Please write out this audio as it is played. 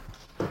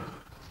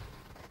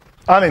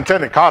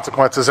unintended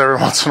consequences every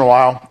once in a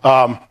while.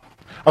 I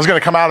was going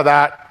to come out of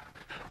that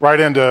right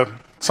into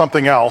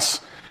something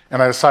else,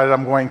 and I decided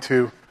I'm going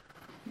to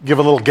give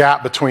a little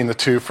gap between the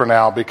two for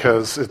now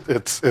because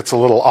it's a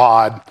little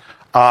odd.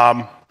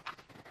 I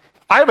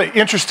have an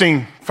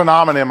interesting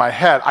phenomenon in my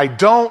head.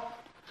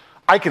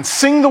 I can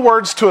sing the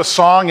words to a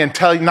song and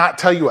not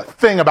tell you a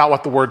thing about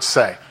what the words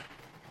say.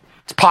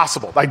 It's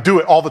possible. I do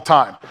it all the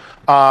time.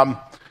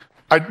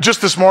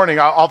 Just this morning,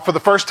 for the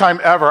first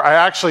time ever, I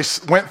actually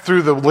went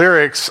through the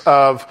lyrics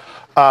of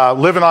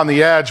Living on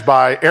the Edge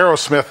by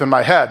Aerosmith in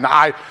my head.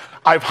 Now,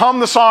 I've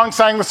hummed the song,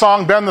 sang the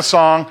song, been the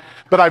song,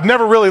 but I've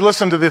never really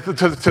listened to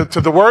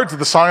the words of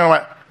the song, and I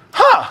went,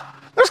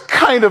 there's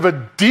kind of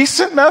a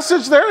decent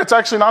message there. It's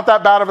actually not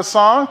that bad of a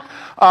song,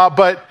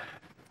 but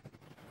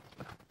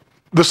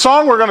the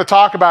song we're going to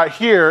talk about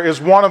here is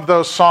one of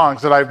those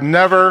songs that I've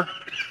never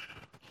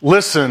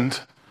listened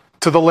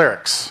to the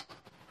lyrics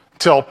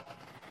till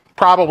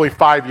probably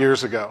 5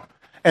 years ago.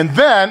 And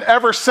then,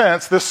 ever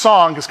since, this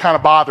song has kind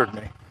of bothered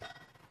me.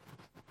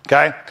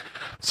 Okay?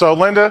 So,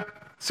 Linda,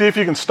 see if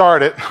you can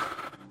start it.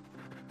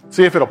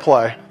 See if it'll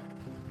play.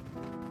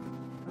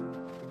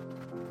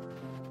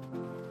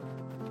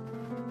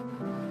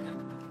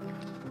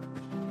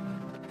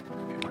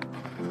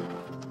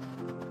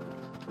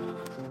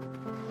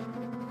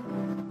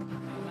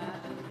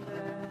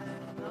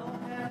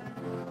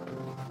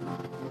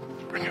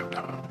 Bring it up.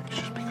 No, you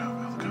should speak up.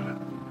 I'll go down.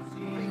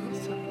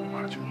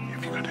 Watch.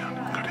 If you go down.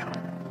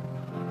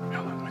 Yeah,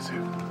 let me see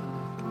it.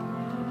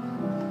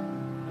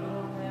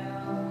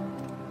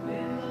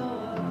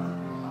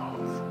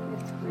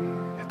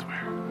 It's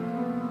weird.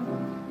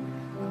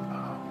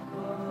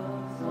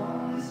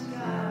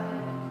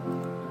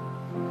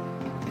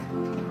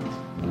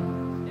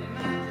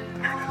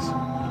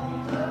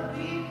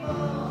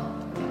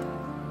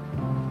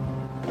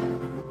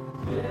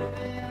 There it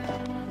is.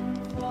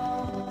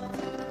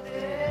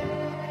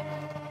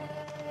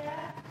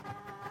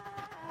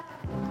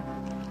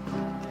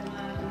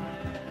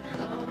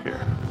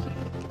 Here.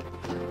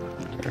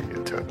 Gotta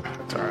get to it.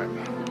 That's all right.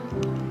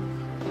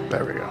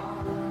 There we go.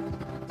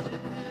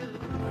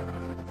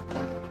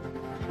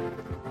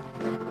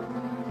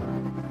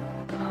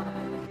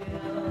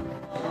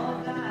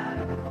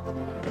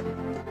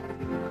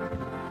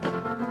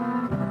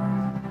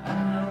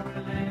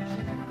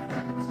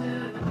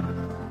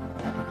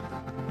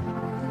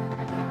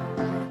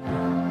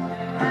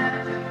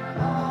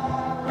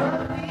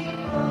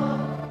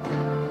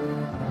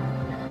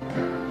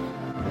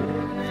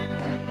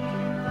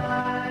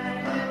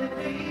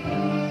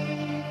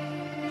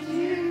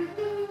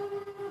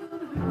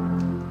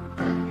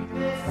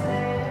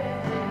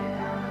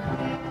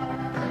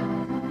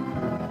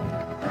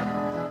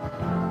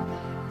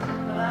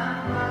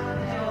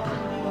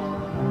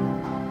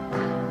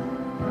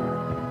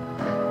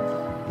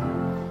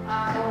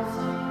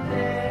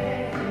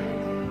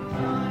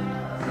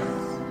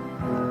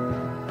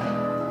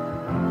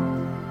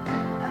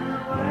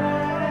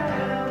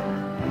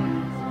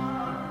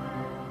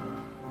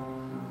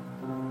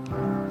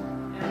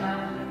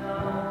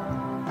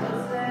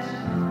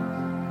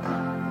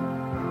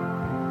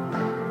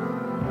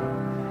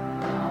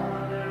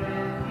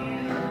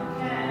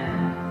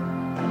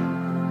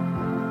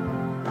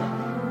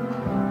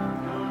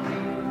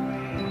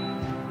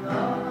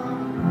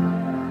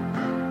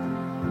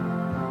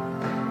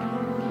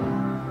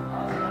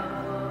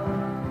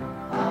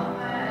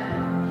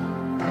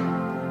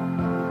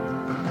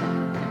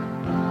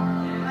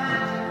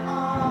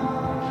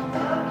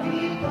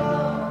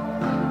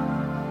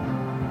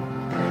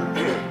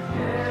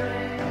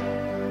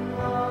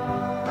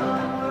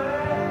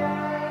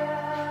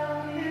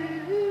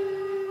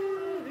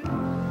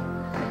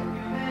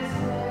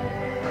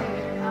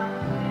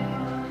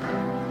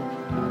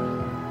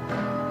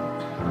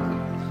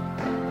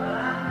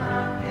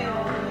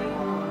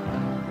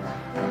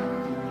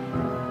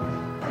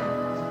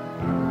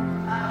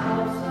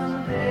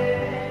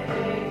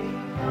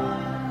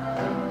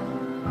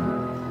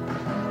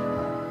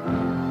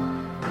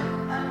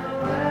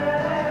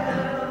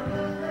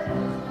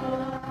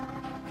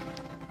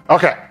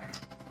 Okay.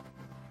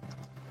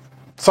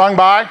 Sung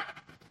by?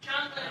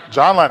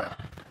 John Lennon.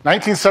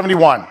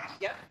 1971.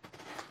 Yep.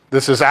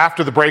 This is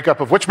after the breakup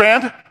of which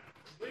band?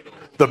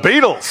 The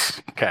Beatles.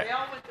 Okay. They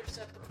all went their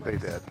separate They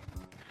did.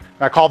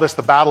 I call this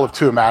the Battle of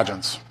Two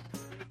Imagines.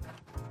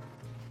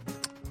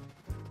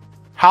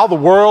 How the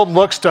world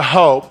looks to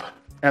hope,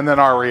 and then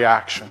our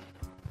reaction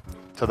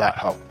to that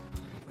hope.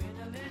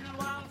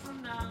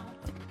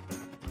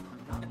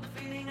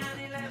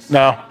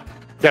 No.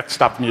 You have to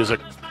stop the music.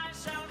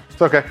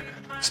 It's okay.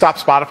 Stop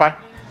Spotify.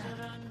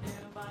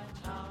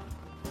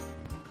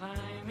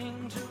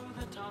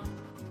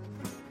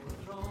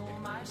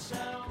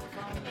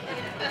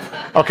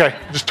 Okay,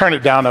 just turn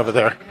it down over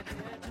there.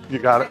 You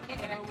got it?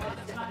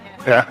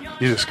 Yeah,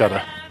 you just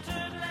gotta.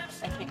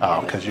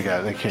 Oh, because they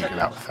can't get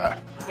out with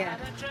that. Yeah.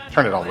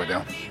 Turn it all the way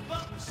down.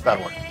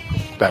 That'll work.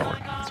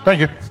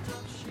 Thank you.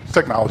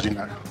 Technology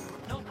now.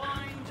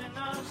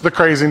 The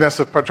craziness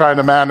of trying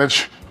to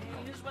manage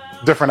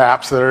different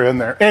apps that are in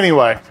there.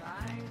 Anyway,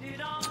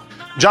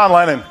 John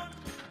Lennon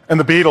and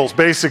the Beatles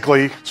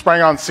basically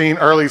sprang on scene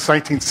early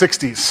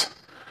 1960s.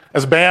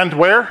 As a band,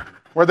 where?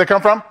 Where'd they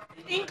come from?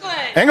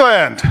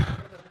 England.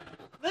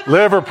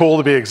 Liverpool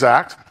to be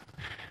exact.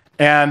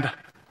 And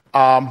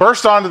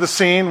burst onto the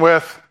scene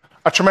with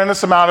a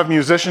tremendous amount of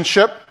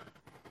musicianship,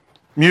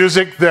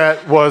 music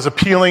that was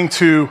appealing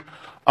to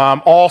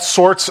all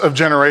sorts of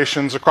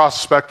generations across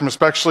the spectrum,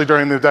 especially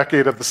during the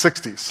decade of the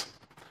 60s.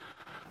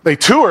 They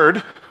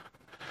toured,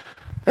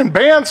 and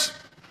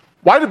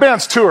why did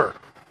bands tour?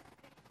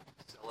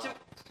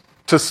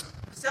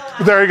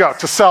 There you go,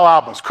 to sell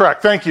albums.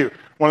 Correct, thank you,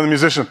 one of the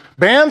musicians.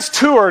 Bands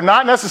tour,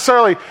 not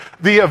necessarily,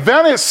 the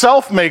event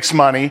itself makes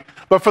money,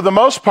 but for the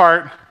most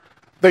part,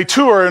 they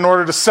tour in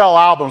order to sell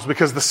albums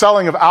because the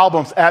selling of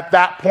albums at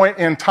that point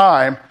in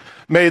time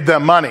made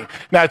them money.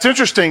 Now, it's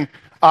interesting,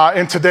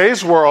 in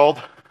today's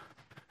world,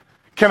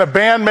 can a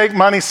band make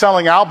money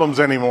selling albums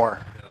anymore?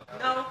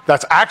 No.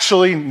 That's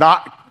actually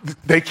not,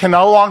 they can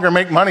no longer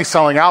make money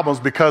selling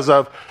albums because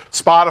of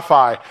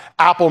Spotify,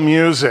 Apple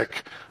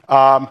Music.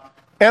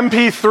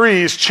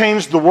 MP3s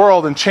changed the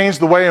world and changed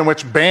the way in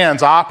which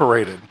bands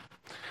operated.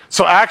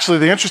 So actually,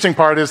 the interesting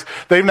part is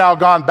they've now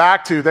gone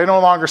back to, they no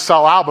longer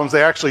sell albums,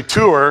 they actually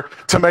tour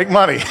to make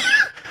money.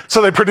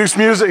 So they produce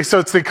music, so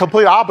it's the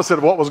complete opposite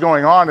of what was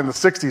going on in the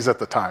 60s at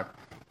the time.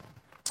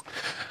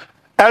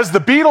 As the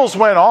Beatles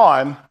went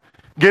on,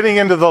 getting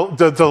into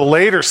the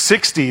later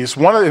 60s,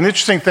 an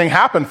interesting thing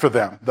happened for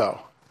them, though.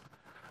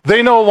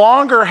 They no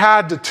longer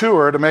had to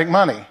tour to make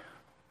money.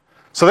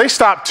 So they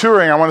stopped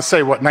touring, I want to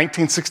say,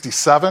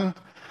 1967?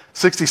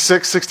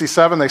 66,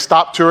 67, they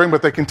stopped touring,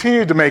 but they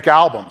continued to make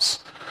albums.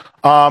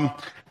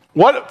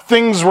 What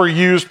things were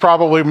used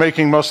probably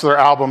making most of their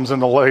albums in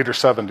the later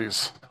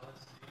 70s?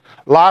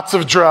 Lots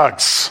of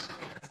drugs.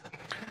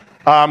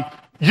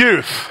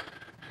 Youth.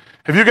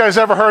 Have you guys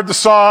ever heard the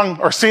song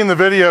or seen the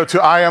video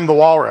to I Am the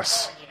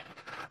Walrus?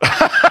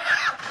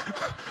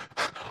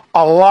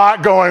 A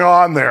lot going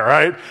on there,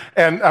 right?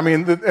 And I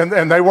mean,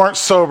 and they weren't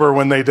sober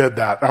when they did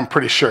that, I'm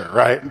pretty sure,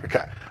 right?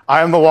 Okay.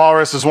 I Am the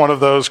Walrus is one of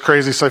those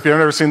crazy, so if you've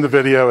never seen the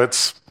video,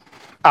 it's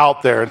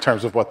out there in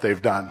terms of what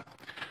they've done.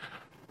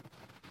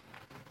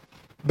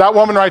 That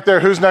woman right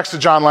there, who's next to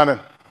John Lennon?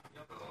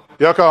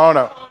 Yoko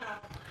Ono.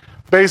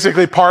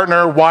 Basically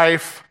partner,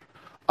 wife.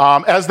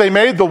 As they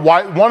made the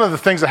White, one of the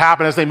things that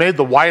happened is they made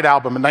the White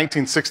Album in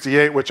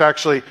 1968, which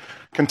actually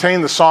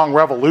contained the song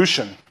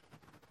Revolution.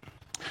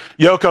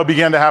 Yoko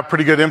began to have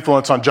pretty good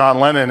influence on John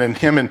Lennon, and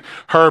him and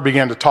her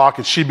began to talk,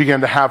 and she began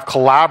to have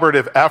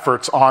collaborative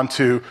efforts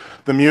onto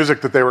the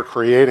music that they were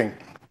creating.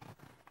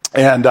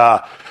 And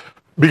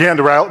began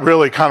to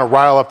really kind of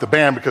rile up the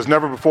band because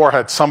never before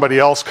had somebody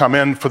else come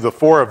in for the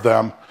four of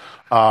them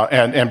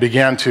and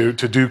began to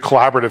do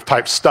collaborative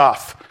type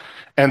stuff.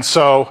 And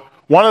so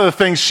one of the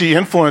things she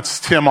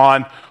influenced him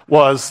on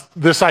was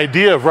this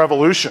idea of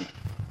revolution.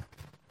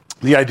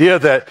 The idea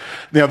that,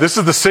 this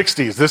is the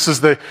 60s, this is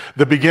the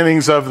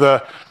beginnings of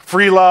the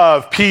free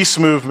love, peace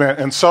movement,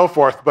 and so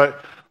forth,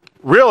 but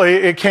really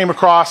it came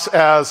across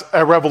as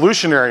a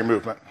revolutionary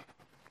movement,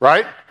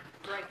 right?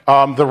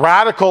 The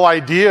radical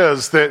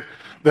ideas that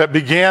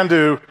began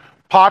to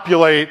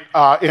populate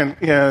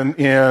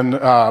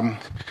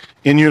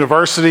in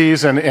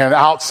universities and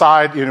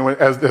outside,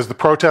 as the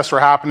protests were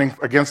happening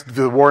against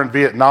the war in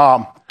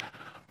Vietnam,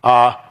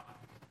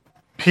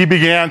 he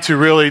began to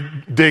really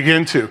dig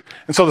into.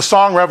 And so the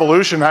song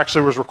Revolution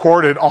actually was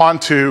recorded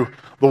onto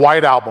the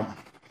White Album.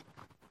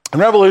 And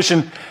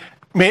Revolution,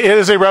 it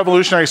is a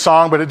revolutionary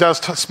song, but it does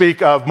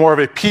speak of more of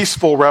a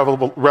peaceful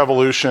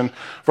revolution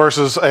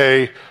versus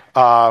the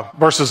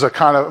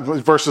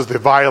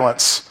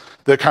violence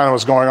that kind of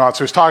was going on.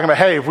 So he's talking about,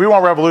 hey, if we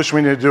want revolution,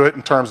 we need to do it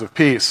in terms of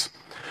peace.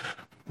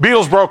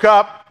 Beatles broke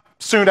up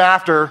soon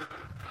after,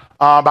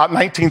 about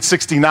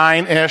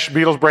 1969-ish.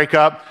 Beatles break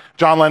up.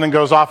 John Lennon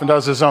goes off and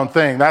does his own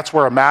thing. That's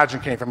where Imagine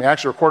came from. He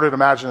actually recorded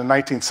Imagine in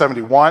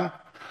 1971.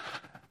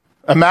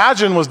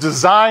 Imagine was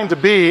designed to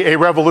be a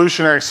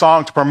revolutionary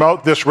song to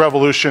promote this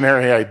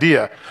revolutionary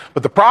idea.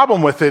 But the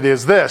problem with it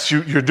is this.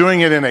 You're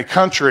doing it in a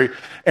country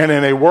and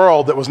in a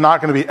world that was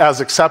not going to be as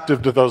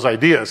acceptive to those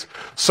ideas.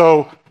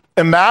 So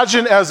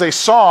Imagine as a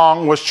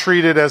song was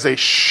treated as a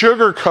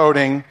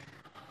sugarcoating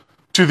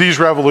to these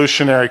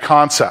revolutionary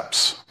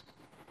concepts.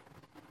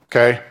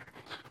 Okay?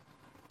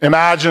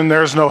 Imagine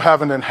there's no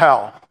heaven and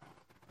hell.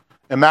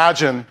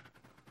 Imagine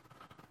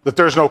that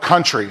there's no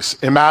countries.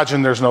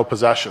 Imagine there's no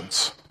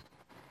possessions.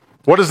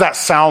 What does that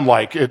sound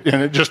like? And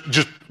it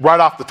just right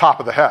off the top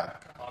of the head.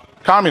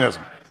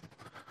 Communism.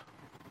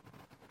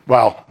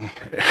 Well,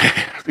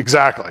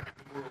 exactly.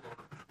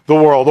 The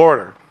world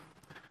order.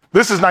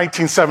 This is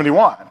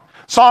 1971.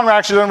 Song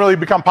actually doesn't really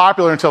become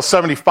popular until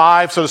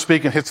 75, so to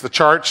speak, and hits the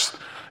charts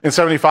in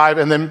 75,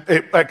 and then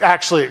it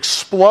actually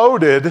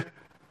exploded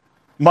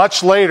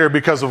much later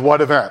because of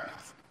what event?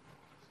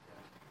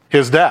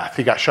 His death.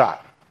 He got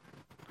shot.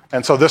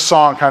 And so this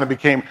song kind of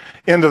became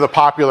into the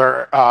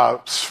popular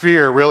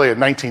sphere really in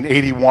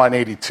 1981,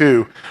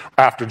 82,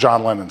 after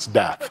John Lennon's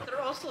death. But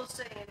they're also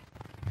saying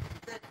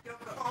that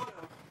Yoko Ono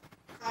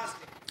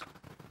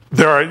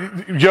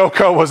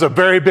Yoko was a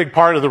very big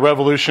part of the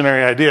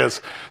revolutionary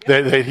ideas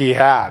that he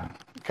had.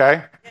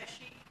 Okay? Yeah,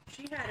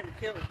 she had him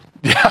killed.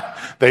 Yeah,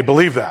 they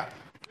believe that.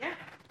 Yeah.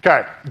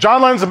 Okay,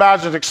 John Lennon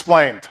Imagine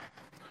explained.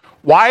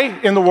 Why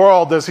in the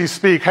world does he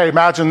speak, hey,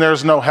 imagine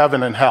there's no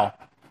heaven and hell?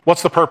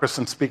 What's the purpose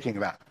in speaking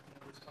that?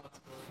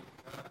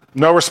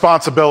 No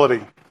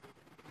responsibility.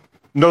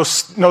 No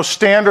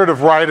standard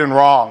of right and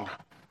wrong.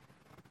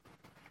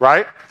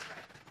 Right?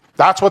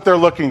 That's what they're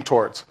looking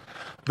towards.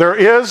 There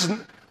is,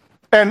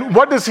 and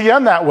what does he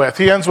end that with?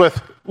 He ends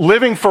with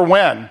living for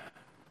when?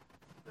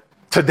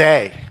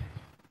 Today.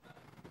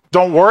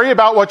 Don't worry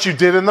about what you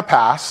did in the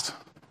past.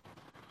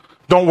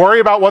 Don't worry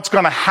about what's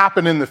going to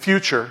happen in the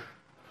future.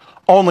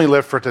 Only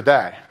live for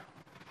today.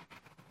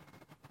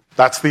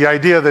 That's the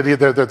idea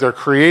that they're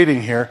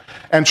creating here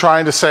and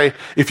trying to say,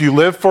 if you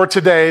live for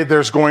today,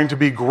 there's going to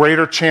be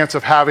greater chance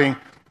of having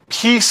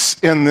peace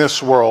in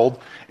this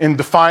world, and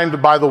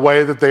defined by the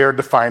way that they are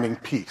defining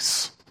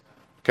peace.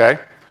 Okay?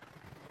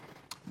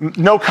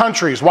 No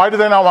countries. Why do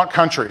they not want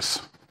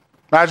countries?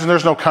 Imagine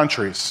there's no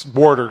countries,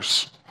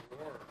 borders.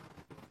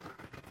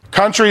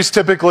 Countries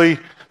typically,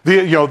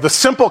 the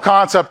simple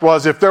concept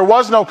was if there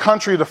was no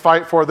country to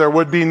fight for, there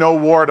would be no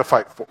war to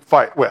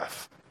fight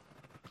with.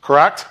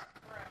 Correct?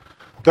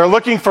 They're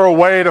looking for a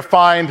way to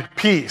find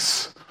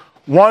peace.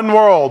 One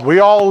world, we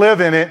all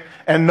live in it,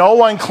 and no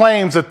one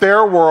claims that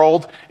their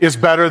world is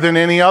better than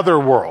any other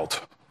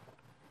world.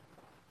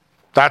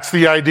 That's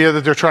the idea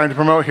that they're trying to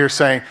promote here,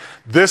 saying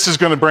this is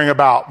going to bring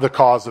about the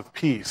cause of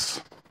peace.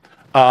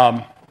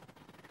 No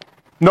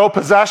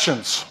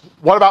possessions.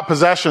 What about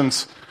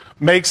possessions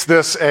makes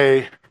this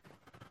a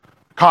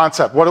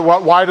concept?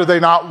 Why do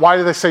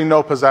they say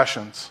no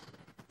possessions?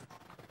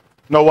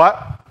 No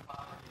what?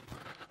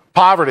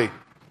 Poverty.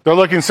 They're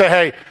looking to say,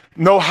 hey,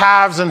 no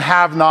haves and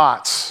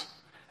have-nots.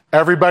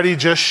 Everybody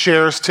just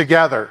shares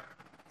together.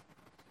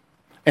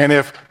 And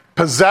if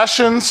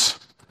possessions,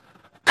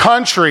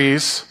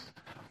 countries,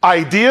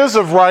 ideas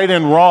of right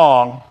and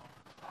wrong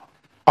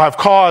have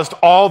caused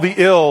all the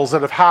ills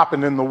that have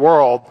happened in the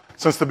world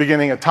since the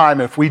beginning of time,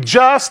 if we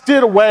just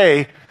did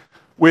away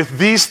with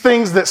these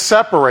things that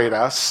separate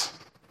us,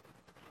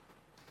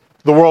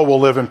 the world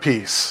will live in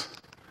peace.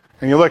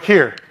 And you look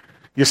here.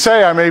 You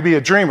say I may be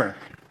a dreamer,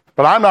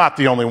 but I'm not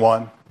the only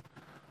one.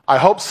 I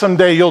hope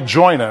someday you'll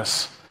join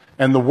us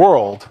and the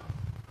world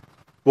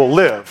will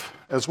live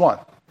as one.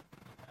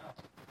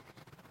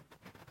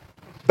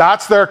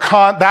 That's the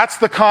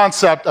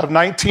concept of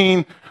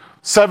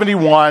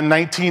 1971,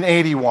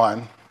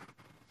 1981.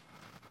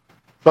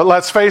 But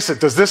let's face it,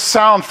 does this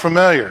sound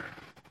familiar?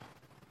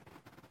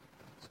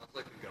 Sounds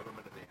like the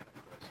government of the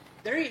Antichrist.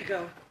 There you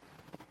go.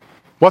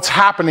 What's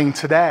happening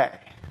today?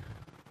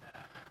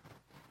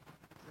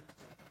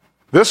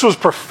 This was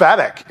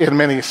prophetic in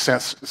many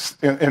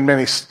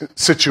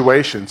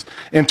situations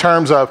in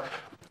terms of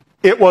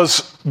it's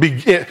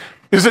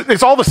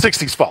all the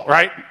 60s fault,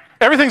 right?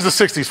 Everything's the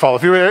 60s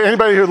fault.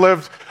 Anybody who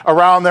lived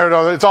around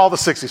there, it's all the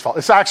 60s fault.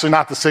 It's actually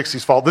not the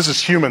 60s fault. This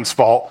is humans'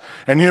 fault.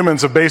 And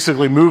humans are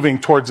basically moving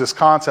towards this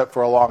concept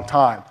for a long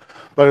time.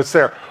 But it's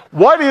there.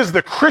 What is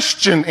the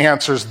Christian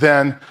answers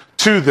then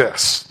to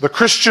this? The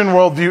Christian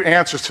worldview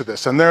answers to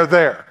this, and they're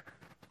there.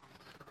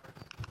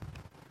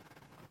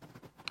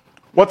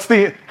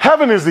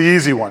 Heaven is the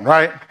easy one,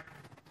 right?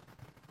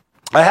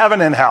 A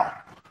heaven and hell.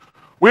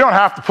 We don't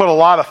have to put a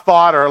lot of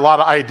thought or a lot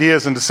of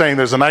ideas into saying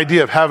there's an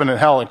idea of heaven and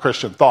hell in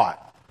Christian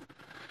thought.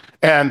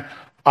 And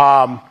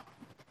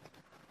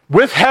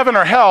with heaven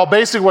or hell,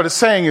 basically what it's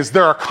saying is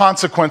there are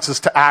consequences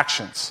to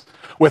actions.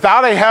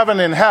 Without a heaven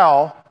and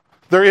hell,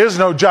 there is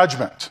no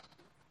judgment.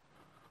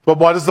 But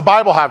what does the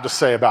Bible have to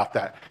say about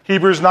that?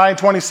 Hebrews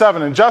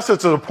 9:27, and justice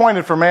is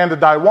appointed for man to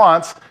die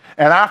once,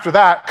 and after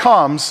that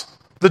comes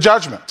the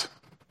judgment.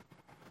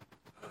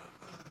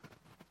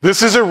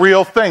 This is a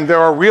real thing. There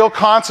are real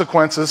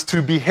consequences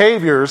to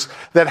behaviors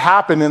that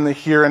happen in the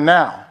here and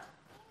now.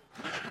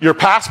 Your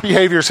past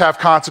behaviors have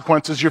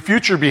consequences. Your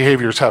future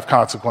behaviors have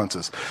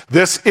consequences.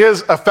 This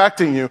is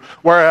affecting you,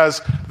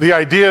 whereas the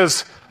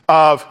ideas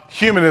of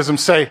humanism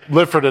say,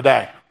 live for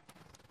today.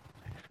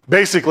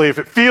 Basically, if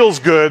it feels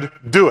good,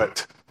 do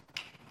it.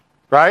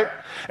 Right?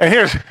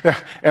 And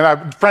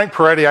Frank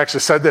Peretti actually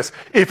said this,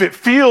 if it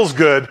feels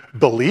good,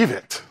 believe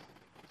it.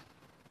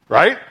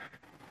 Right?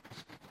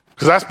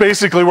 Because that's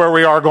basically where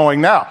we are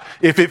going now.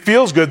 If it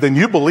feels good, then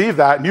you believe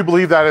that, and you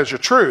believe that as your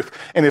truth.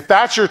 And if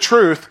that's your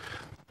truth,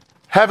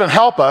 heaven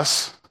help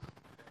us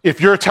if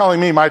you're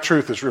telling me my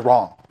truth is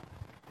wrong.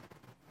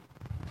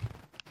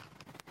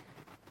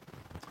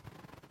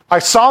 I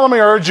solemnly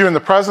urge you in the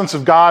presence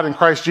of God and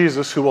Christ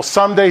Jesus, who will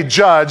someday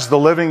judge the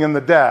living and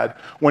the dead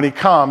when he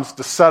comes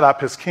to set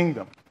up his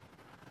kingdom.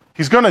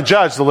 He's going to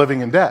judge the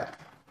living and dead.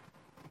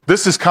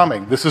 This is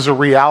coming. This is a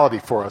reality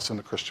for us in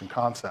the Christian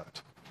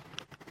concept.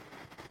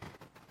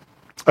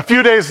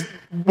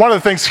 One of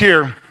the things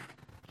here,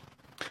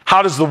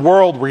 how does the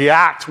world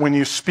react when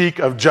you speak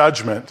of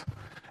judgment?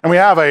 And we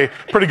have a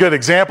pretty good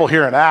example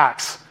here in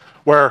Acts,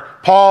 where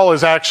Paul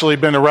has actually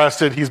been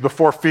arrested. He's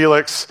before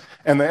Felix,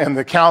 and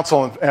the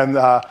council. And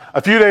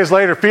a few days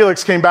later,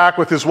 Felix came back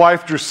with his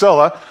wife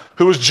Drusilla,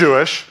 who was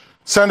Jewish,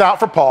 sent out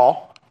for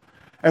Paul.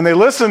 And they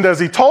listened as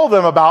he told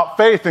them about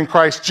faith in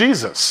Christ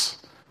Jesus.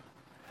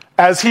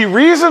 As he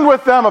reasoned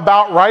with them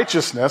about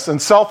righteousness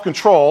and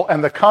self-control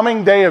and the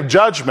coming day of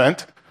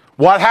judgment,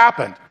 what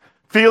happened?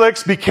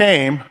 Felix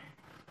became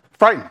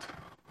frightened.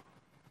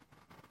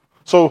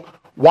 So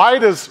why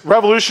does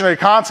Revolutionary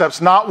Concepts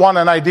not want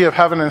an idea of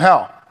heaven and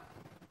hell?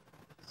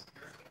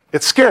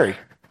 It's scary.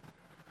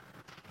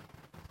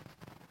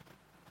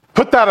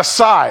 Put that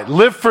aside.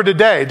 Live for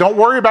today. Don't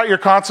worry about your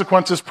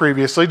consequences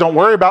previously. Don't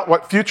worry about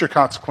what future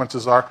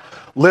consequences are.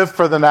 Live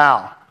for the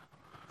now.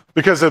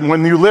 Because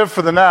when you live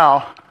for the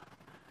now,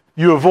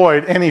 you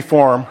avoid any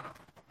form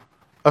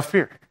of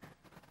fear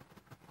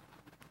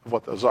of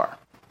what those are.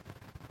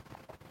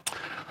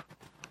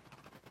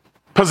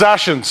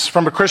 Possessions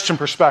from a Christian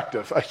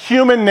perspective. A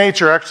human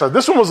nature exercise.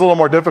 This one was a little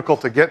more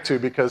difficult to get to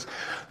because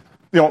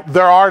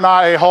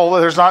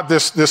there's not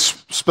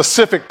this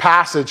specific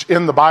passage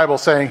in the Bible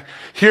saying,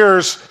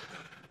 here's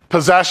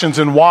possessions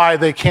and why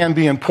they can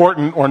be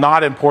important or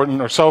not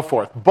important or so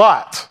forth.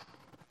 But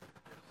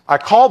I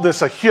called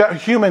this a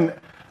human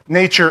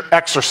nature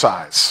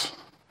exercise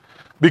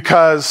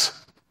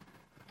because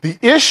the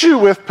issue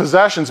with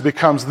possessions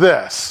becomes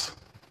this.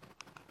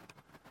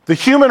 The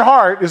human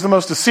heart is the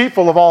most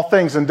deceitful of all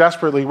things and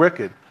desperately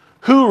wicked.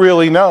 Who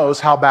really knows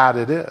how bad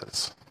it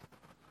is?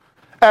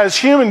 As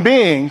human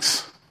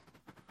beings,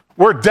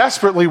 we're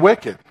desperately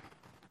wicked.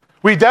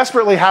 We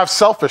desperately have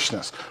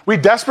selfishness. We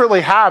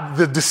desperately have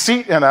the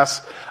deceit in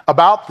us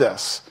about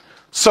this.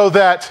 So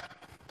that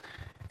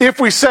if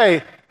we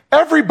say,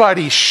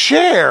 everybody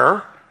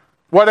share,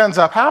 what ends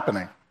up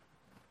happening?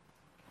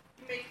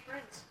 You make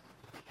friends.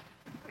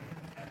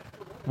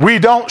 We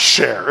don't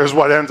share is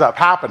what ends up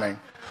happening.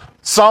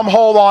 Some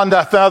hold on to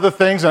other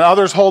things and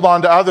others hold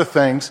on to other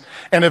things.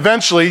 And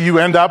eventually you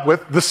end up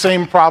with the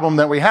same problem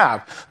that we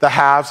have. The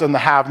haves and the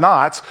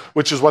have-nots,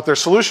 which is what their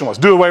solution was.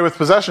 Do away with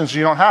possessions,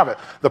 you don't have it.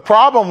 The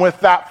problem with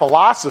that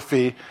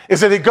philosophy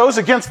is that it goes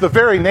against the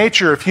very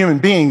nature of human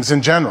beings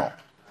in general.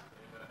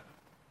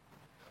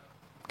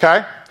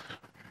 Okay?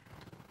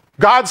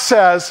 God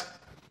says,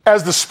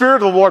 as the Spirit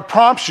of the Lord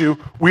prompts you,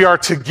 we are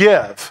to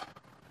give.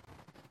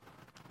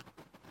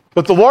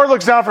 But the Lord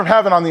looks down from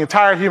heaven on the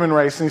entire human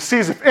race and he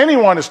sees if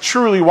anyone is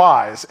truly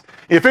wise,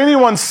 if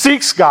anyone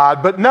seeks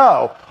God, but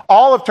no,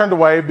 all have turned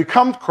away,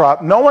 become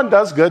corrupt, no one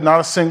does good, not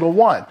a single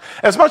one.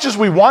 As much as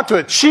we want to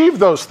achieve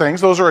those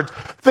are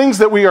things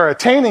that we are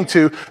attaining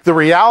to, the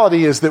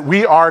reality is that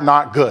we are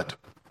not good.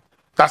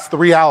 That's the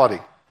reality.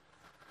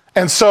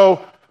 And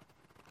so,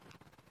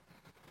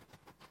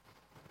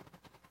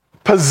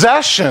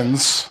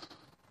 possessions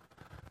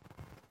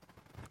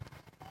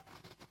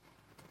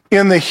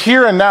in the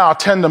here and now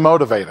tend to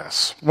motivate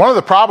us. One of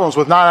the problems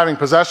with not having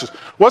possessions,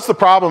 what's the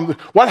problem?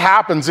 What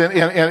happens in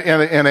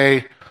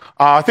a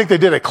I think they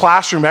did a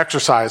classroom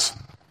exercise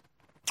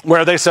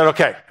where they said,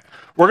 okay,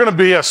 we're going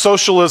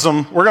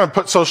to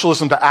put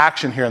socialism to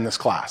action here in this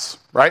class,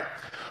 right?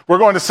 We're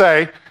going to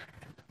say,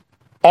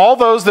 all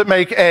those that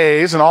make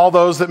A's and all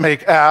those that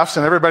make F's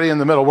and everybody in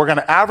the middle, we're going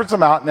to average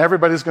them out and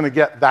everybody's going to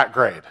get that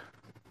grade.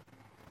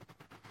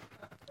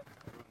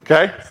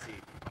 Okay?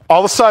 All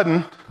of a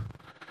sudden,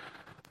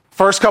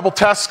 first couple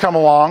tests come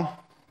along,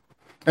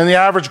 and the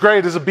average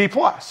grade is a B+.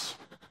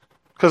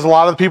 Because a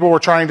lot of the people were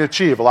trying to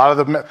achieve. A lot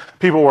of the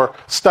people were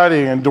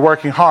studying and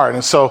working hard.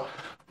 And so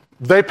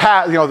they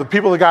the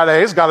people that got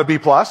A's got a B+,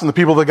 and the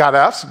people that got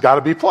F's got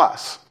a B+. A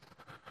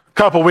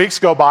couple weeks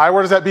go by,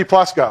 where does that B+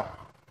 go?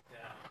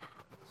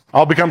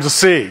 All becomes a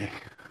C.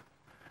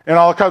 And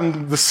all of a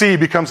sudden, the C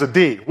becomes a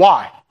D.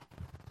 Why?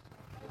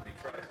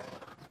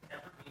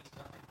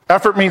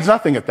 Effort means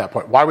nothing at that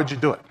point. Why would you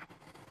do it?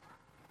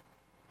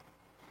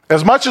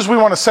 As much as we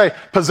want to say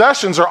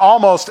possessions are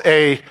almost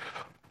a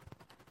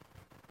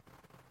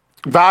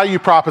value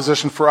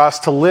proposition for us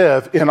to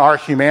live in our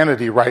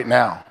humanity right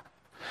now.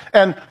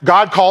 And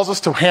God calls us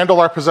to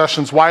handle our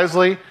possessions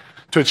wisely,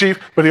 to achieve,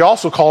 but he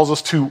also calls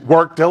us to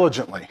work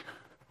diligently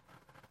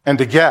and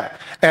to get,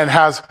 and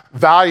has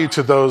value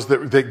to those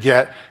that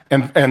get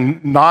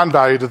and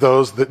non-value to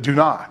those that do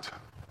not.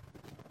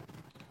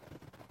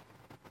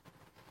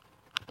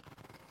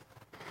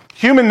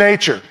 Human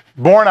nature,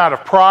 born out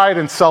of pride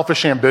and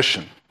selfish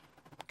ambition.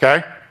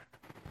 Okay?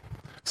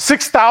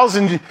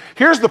 6,000,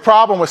 here's the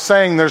problem with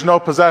saying there's no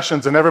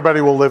possessions and everybody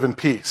will live in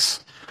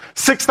peace.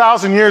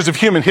 6,000 years of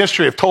human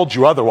history have told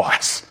you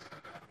otherwise.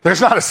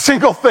 There's not a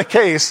single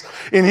case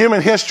in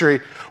human history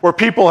where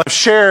people have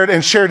shared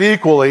and shared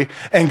equally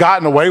and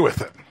gotten away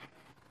with it.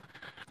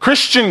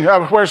 Christian,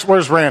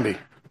 where's Randy?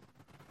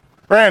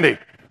 Randy,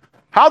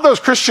 how'd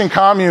those Christian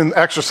commune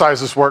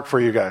exercises work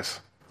for you guys?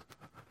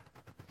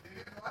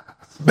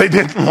 They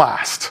didn't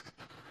last.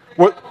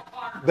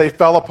 They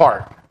fell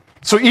apart.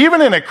 So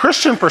even in a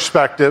Christian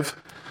perspective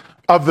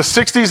of the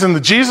 60s and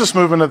the Jesus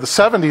movement of the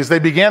 70s, they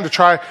began to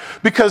try,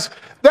 because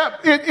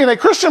that in a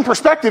Christian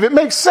perspective, it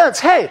makes sense.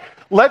 Hey,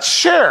 let's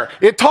share.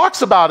 It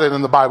talks about it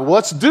in the Bible.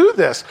 Let's do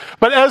this.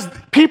 But as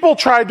people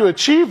tried to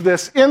achieve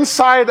this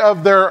inside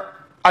of their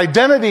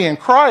identity in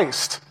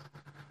Christ,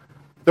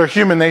 their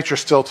human nature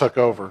still took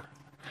over.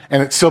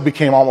 And it still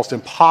became almost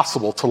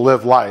impossible to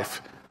live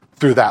life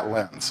through that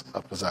lens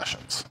of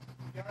possessions.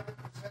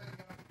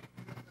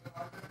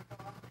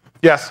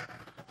 Yes?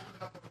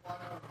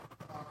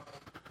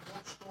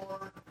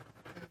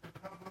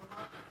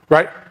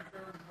 Right?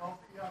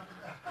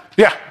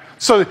 Yeah.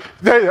 So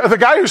the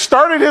guy who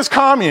started his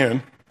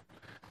commune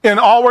in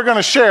all we're going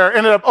to share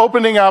ended up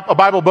opening up a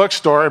Bible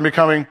bookstore and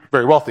becoming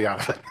very wealthy out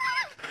of it.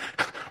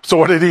 So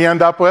what did he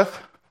end up with?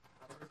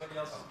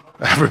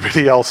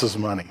 Everybody else's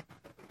money.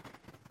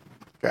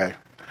 Okay.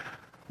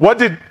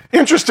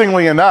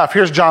 Interestingly enough,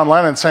 here's John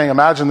Lennon saying,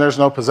 imagine there's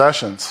no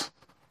possessions.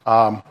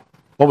 What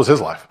was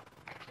his life?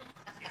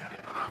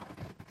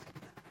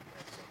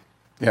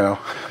 You know.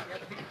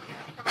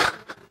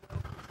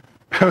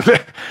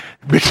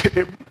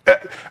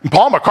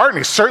 Paul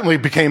McCartney certainly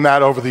became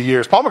that over the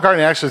years. Paul McCartney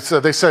actually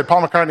said, they said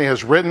Paul McCartney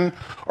has written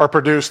or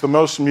produced the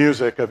most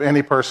music of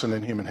any person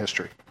in human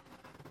history.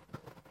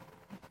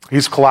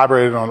 He's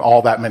collaborated on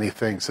all that many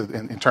things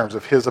in terms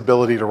of his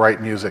ability to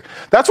write music.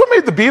 That's what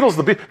made the Beatles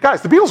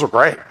guys, the Beatles were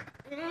great.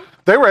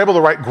 They were able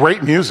to write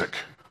great music.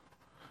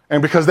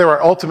 And because they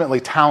were ultimately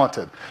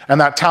talented.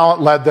 And that talent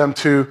led them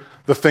to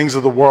the things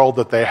of the world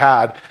that they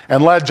had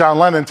and led John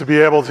Lennon to be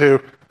able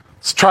to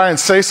try and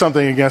say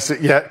something against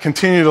it, yet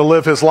continue to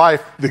live his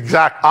life the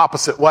exact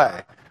opposite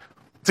way.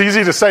 It's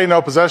easy to say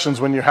no possessions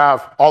when you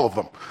have all of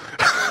them.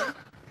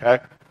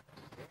 Okay?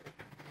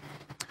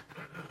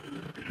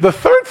 The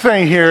third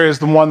thing here is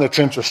the one that's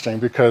interesting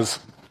because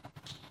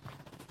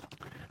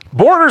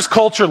borders,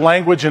 culture,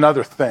 language, and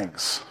other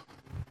things.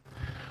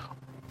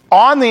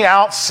 On the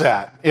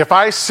outset, if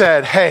I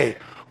said, hey,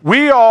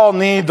 we all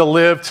need to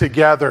live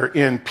together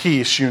in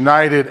peace,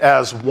 united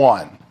as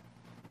one,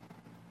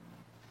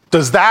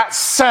 does that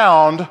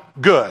sound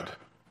good?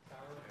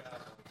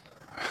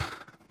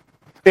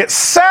 It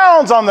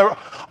sounds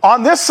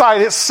on this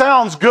side, it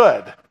sounds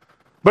good.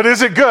 But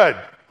is it good?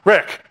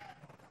 Rick?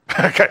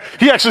 Okay.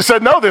 He actually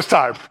said no this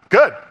time.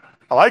 Good.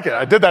 I like it.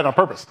 I did that on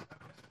purpose.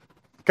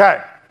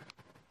 Okay.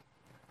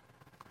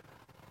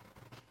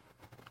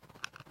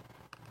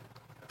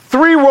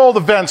 3 world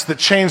events that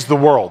changed the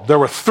world. There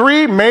were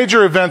 3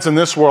 major events in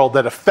this world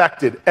that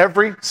affected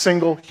every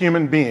single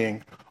human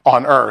being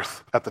on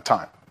earth at the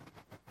time.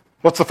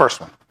 What's the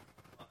first one?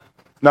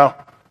 No.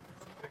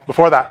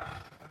 Before that.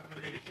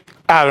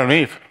 Adam and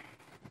Eve.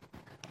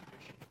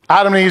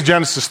 Adam and Eve,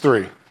 Genesis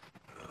 3.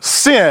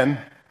 Sin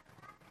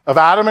of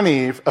Adam and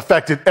Eve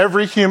affected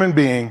every human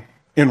being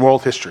in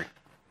world history.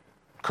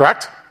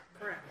 Correct?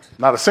 Correct.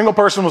 Not a single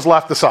person was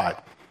left aside.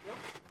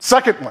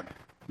 Second one,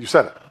 you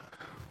said it.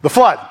 The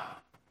flood.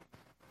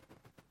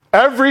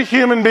 Every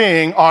human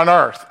being on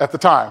earth at the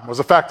time was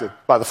affected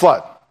by the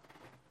flood.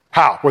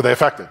 How were they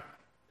affected?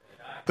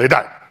 They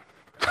died.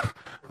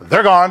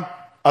 They're gone,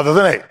 other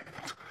than 8.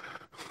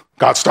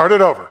 God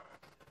started over.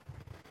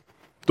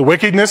 The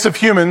wickedness of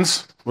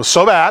humans was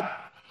so bad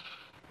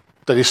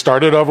that he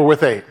started over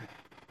with 8.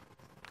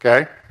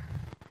 Okay?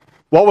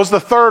 What was the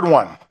third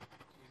one?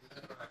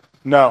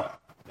 No.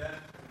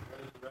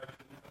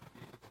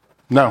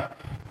 No.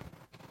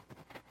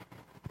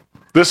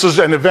 This is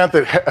an event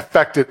that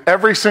affected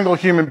every single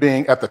human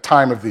being at the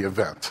time of the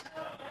event.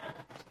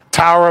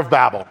 Tower of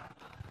Babel.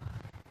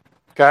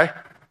 Okay?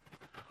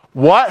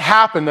 What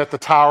happened at the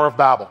Tower of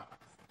Babel?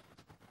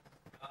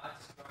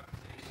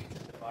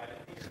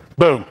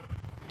 Boom.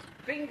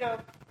 Bingo.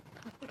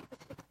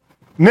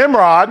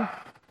 Nimrod,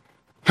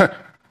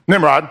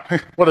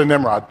 what a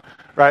Nimrod,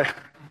 right?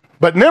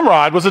 But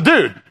Nimrod was a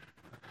dude,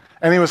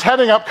 and he was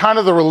heading up kind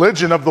of the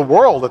religion of the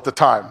world at the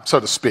time, so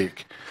to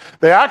speak.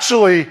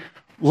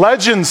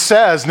 Legend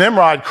says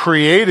Nimrod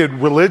created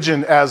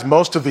religion as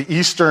most of the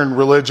Eastern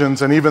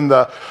religions and even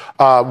the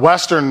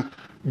Western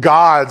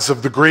gods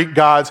of the Greek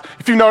gods.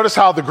 If you notice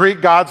how the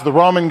Greek gods, the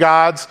Roman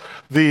gods,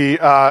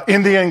 the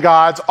Indian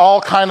gods,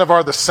 all kind of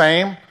are the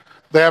same.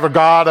 They have a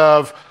god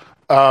of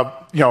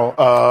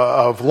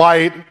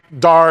light,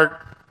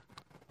 dark,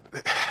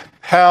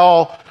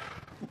 hell,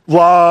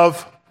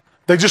 love.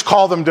 They just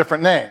call them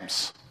different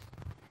names.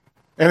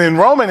 And in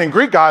Roman and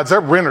Greek gods,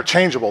 they're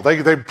interchangeable.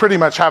 They pretty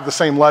much have the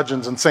same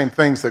legends and same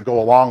things that go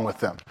along with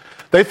them.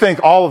 They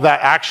think all of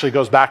that actually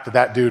goes back to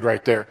that dude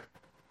right there.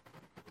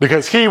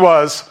 Because he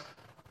was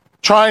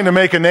trying to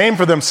make a name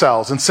for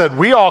themselves and said,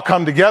 we all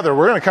come together.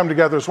 We're going to come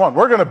together as one.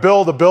 We're going to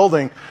build a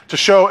building to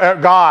show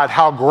God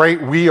how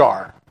great we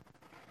are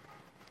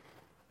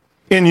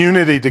in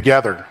unity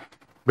together.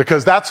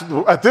 Because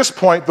at this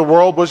point, the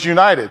world was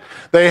united.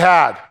 They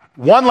had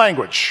one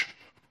language,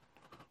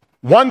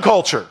 one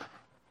culture,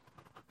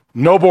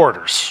 no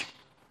borders.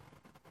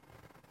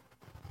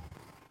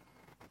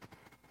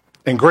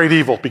 And great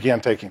evil began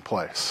taking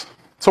place.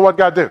 So what did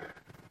God do?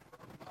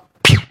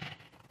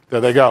 There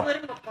they go.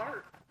 Split them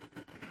apart.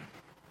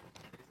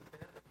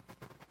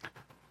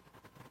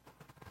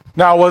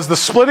 Now, was the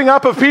splitting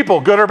up of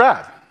people good or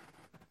bad?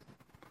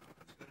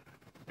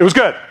 It was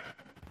good.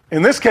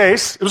 In this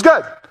case, it was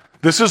good.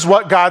 This is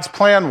what God's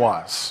plan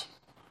was.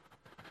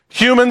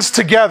 Humans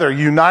together,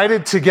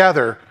 united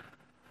together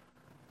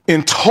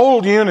in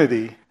total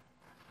unity,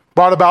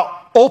 brought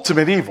about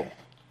ultimate evil.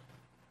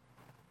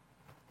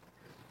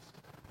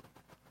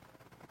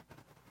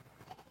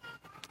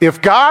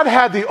 If God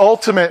had the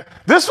ultimate,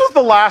 this was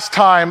the last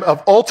time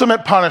of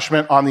ultimate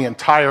punishment on the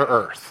entire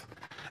earth.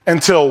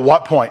 Until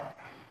what point?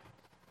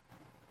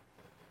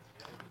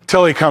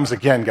 Till he comes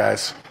again,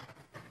 guys.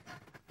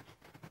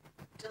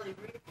 Till he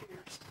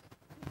reappears.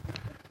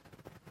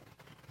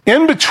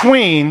 In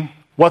between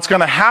what's going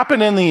to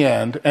happen in the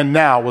end and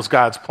now was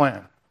God's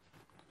plan.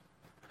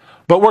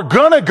 But we're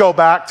going to go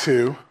back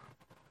to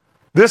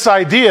this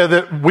idea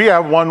that we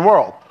have one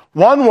world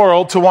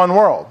to one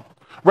world.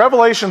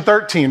 Revelation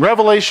 13,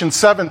 Revelation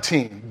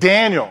 17,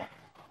 Daniel,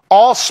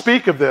 all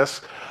speak of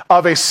this,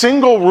 of a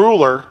single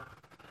ruler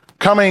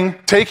coming,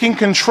 taking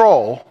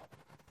control,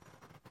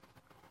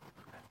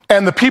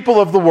 and the people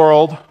of the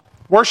world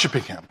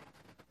worshiping him.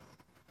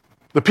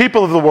 The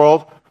people of the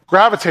world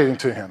gravitating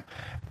to him.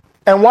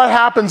 And what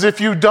happens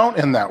if you don't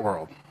in that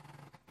world?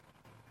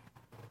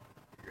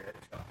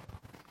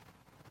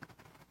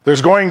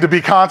 There's going to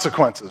be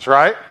consequences,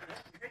 right?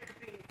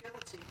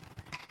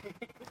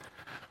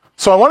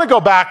 So I want to go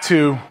back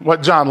to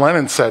what John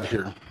Lennon said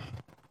here,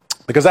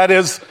 because that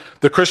is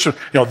the Christian,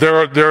 they're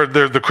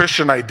the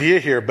Christian idea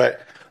here,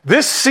 but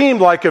this seemed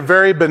like a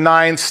very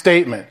benign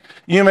statement.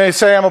 You may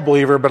say I'm a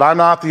believer, but I'm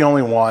not the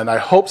only one. I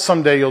hope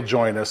someday you'll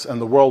join us and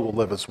the world will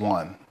live as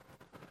one.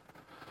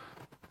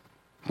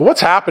 But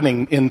what's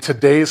happening in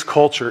today's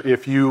culture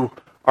if you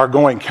are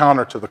going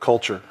counter to the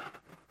culture?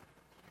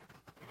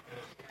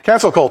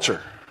 Cancel culture.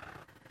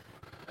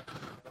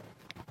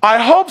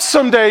 I hope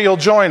someday you'll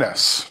join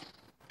us.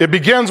 It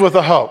begins with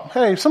a hope.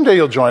 Hey, someday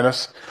you'll join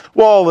us.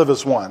 We'll all live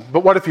as one. But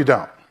what if you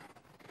don't?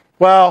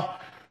 Well,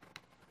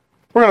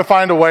 we're going to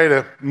find a way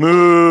to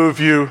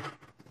move you,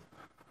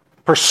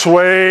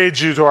 persuade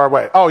you to our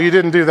way. Oh, you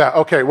didn't do that.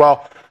 Okay,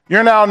 well,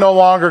 you're now no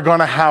longer going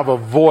to have a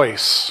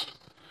voice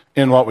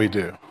in what we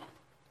do.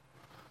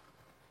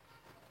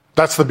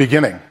 That's the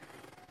beginning.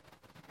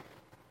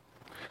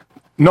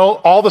 No,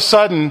 all of a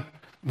sudden,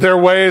 their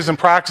ways and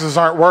practices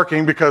aren't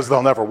working because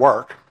they'll never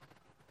work.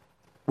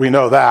 We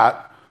know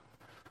that.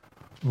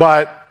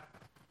 But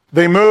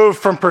they move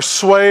from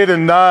persuade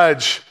and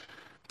nudge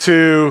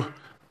to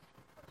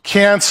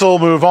cancel,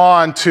 move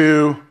on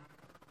to,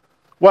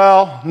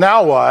 well,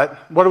 now what?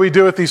 What do we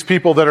do with these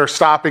people that are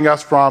stopping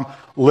us from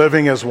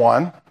living as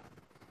one?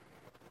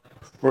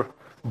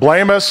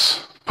 Blame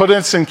us, put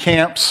us in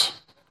camps,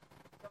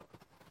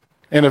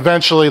 and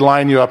eventually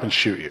line you up and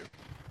shoot you.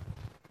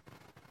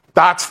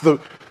 That's the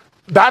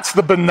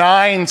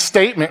benign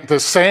statement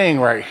that's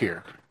saying right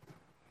here.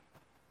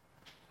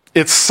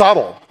 It's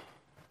subtle.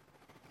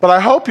 But I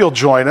hope you'll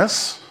join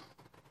us.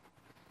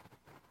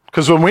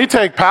 Because when we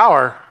take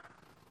power,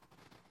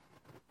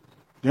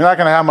 you're not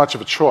going to have much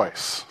of a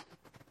choice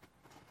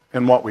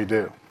in what we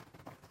do.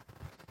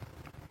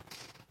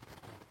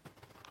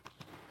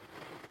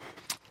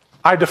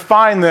 I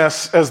define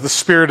this as the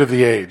spirit of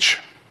the age.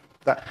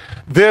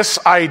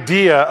 This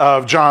idea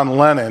of John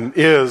Lennon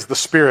is the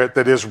spirit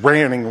that is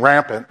reigning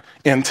rampant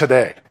in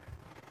today.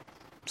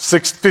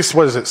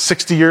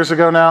 60 years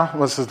ago now?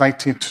 What's this,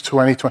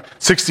 20,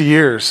 60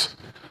 years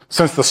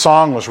since the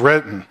song was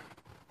written.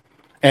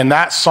 And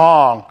that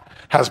song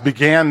has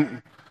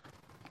began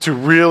to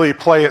really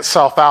play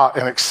itself out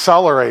and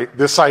accelerate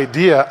this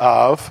idea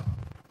of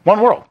one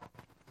world.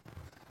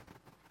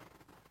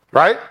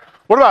 Right?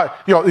 What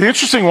about, the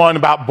interesting one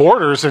about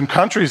borders and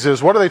countries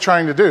is, what are they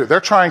trying to do?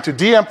 They're trying to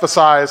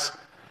de-emphasize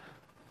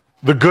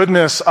the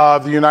goodness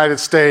of the United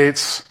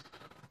States,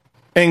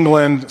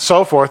 England,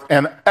 so forth,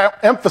 and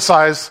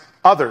emphasize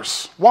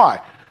others. Why?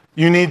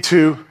 You need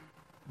to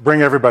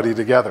bring everybody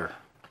together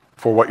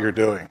for what you're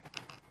doing.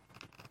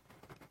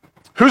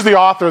 Who's the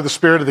author of the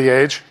spirit of the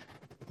age?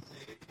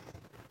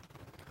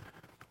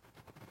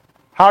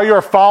 How you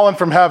are fallen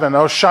from heaven,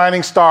 O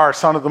shining star,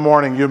 son of the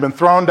morning. You have been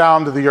thrown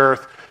down to the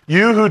earth,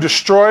 you who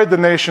destroyed the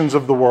nations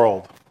of the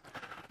world.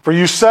 For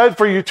you said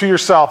to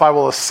yourself, I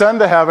will ascend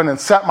to heaven and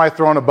set my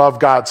throne above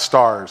God's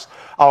stars.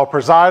 I will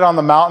preside on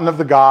the mountain of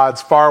the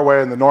gods far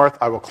away in the north.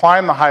 I will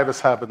climb the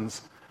highest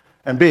heavens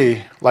and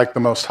be like the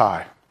Most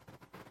High.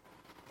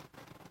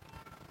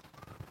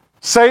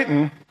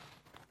 Satan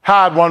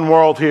had one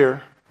world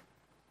here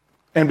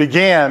and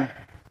began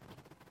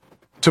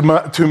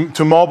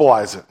to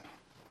mobilize it.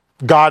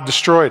 God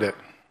destroyed it.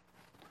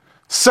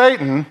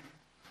 Satan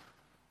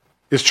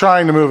is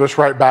trying to move us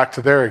right back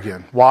to there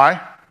again.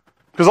 Why?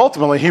 Because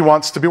ultimately he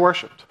wants to be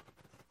worshipped.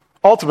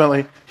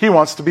 Ultimately, he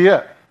wants to be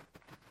it.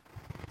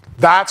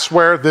 That's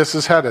where this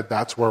is headed.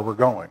 That's where we're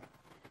going.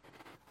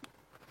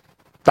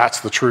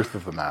 That's the truth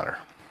of the matter.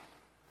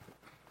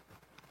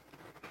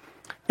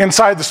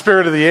 Inside the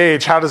spirit of the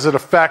age, how does it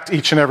affect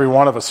each and every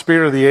one of us?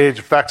 Spirit of the age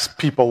affects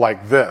people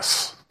like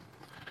this.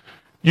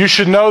 You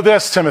should know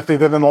this, Timothy,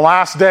 that in the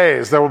last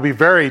days there will be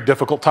very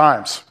difficult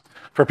times.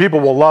 For people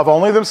will love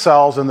only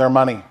themselves and their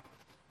money.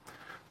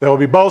 They will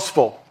be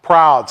boastful,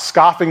 proud,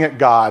 scoffing at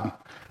God,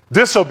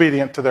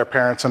 disobedient to their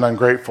parents, and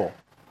ungrateful.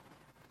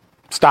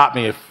 Stop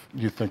me if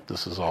you think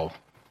this is all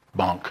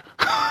bunk.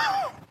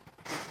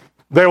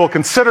 They will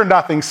consider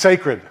nothing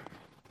sacred.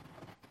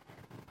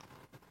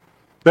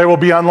 They will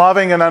be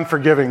unloving and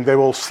unforgiving. They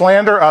will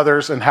slander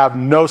others and have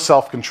no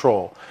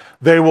self-control.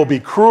 They will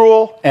be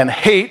cruel and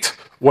hate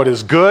what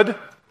is good.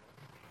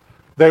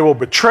 They will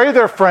betray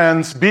their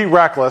friends, be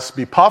reckless,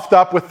 be puffed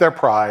up with their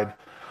pride,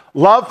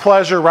 love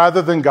pleasure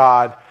rather than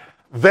God.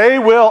 They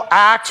will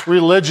act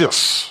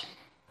religious,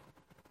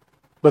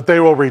 but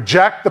they will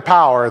reject the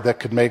power that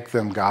could make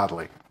them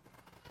godly.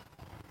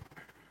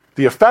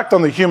 The effect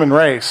on the human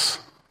race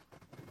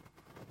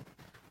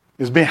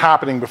is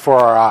happening before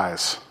our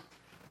eyes.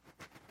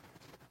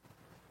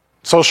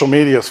 Social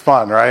media is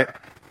fun, right?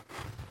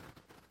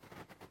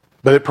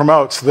 But it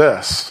promotes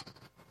this.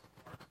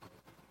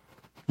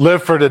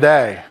 Live for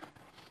today.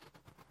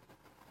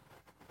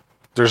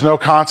 There's no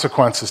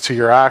consequences to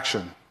your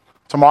action.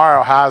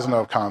 Tomorrow has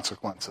no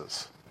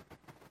consequences.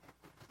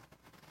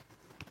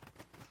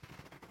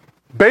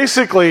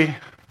 Basically,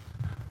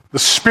 the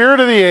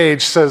spirit of the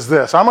age says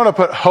this. I'm going to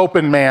put hope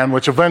in man,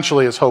 which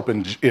eventually is hope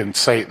in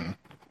Satan.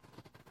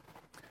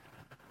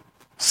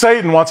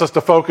 Satan wants us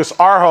to focus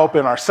our hope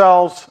in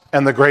ourselves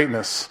and the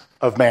greatness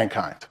of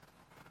mankind.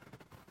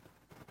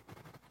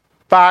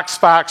 Facts,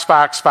 facts,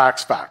 facts,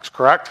 facts, facts,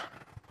 correct?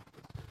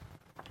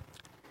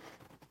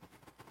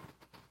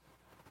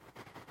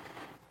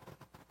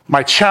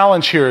 My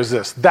challenge here is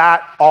this.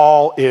 That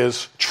all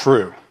is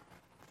true.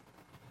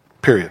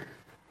 Period.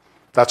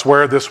 That's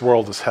where this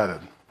world is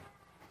headed.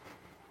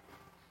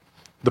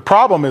 The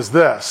problem is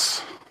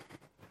this.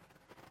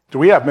 Do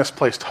we have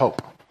misplaced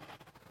hope?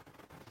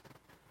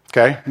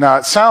 Okay, now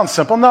it sounds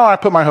simple. No, I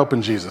put my hope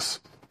in Jesus.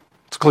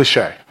 It's a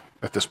cliche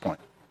at this point.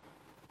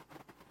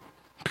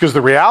 Because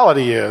the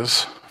reality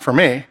is, for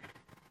me,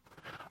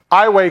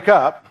 I wake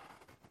up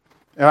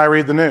and I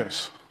read the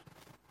news.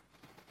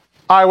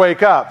 I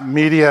wake up,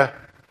 media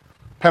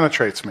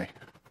penetrates me.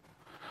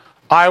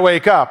 I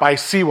wake up, I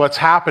see what's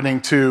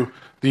happening to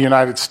the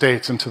United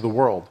States and to the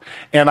world.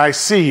 And I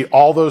see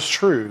all those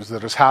truths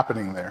that is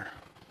happening there.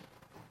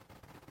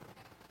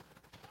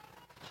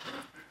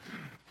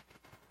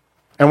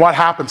 And what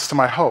happens to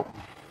my hope?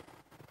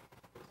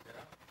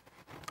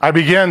 I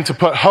begin to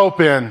put hope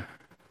in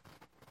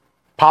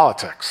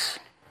politics.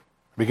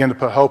 I begin to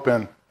put hope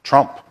in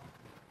Trump.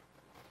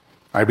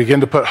 I begin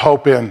to put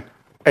hope in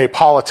a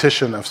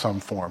politician of some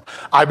form.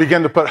 I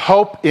begin to put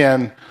hope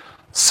in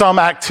some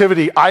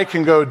activity I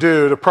can go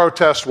do to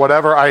protest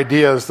whatever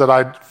ideas that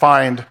I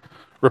find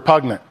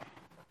repugnant.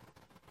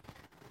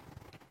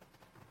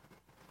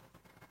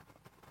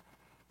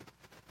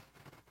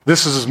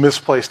 This is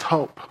misplaced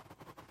hope.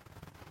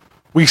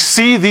 We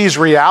see these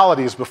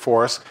realities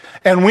before us,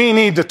 and we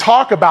need to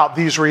talk about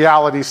these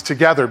realities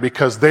together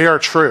because they are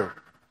true.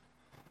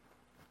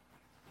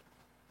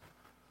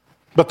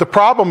 But the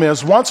problem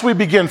is, once we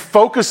begin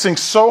focusing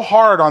so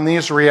hard on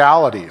these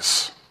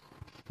realities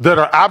that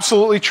are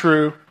absolutely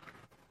true,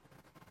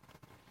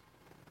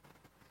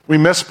 we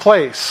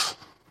misplace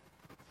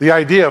the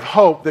idea of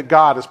hope that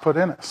God has put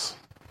in us.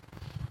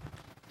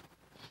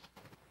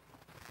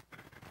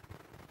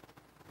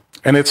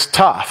 And it's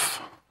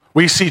tough.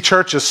 We see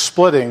churches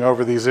splitting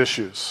over these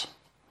issues.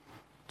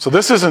 So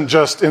this isn't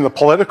just in the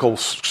political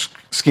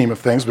scheme of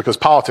things, because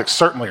politics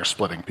certainly are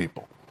splitting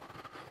people.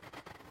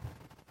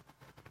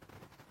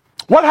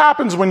 What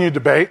happens when you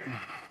debate?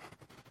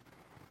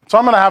 So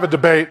I'm going to have a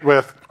debate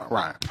with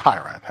Ryan. Hi,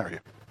 Ryan. How are you?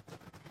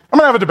 I'm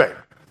going to have a debate.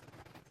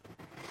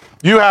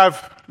 You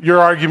have your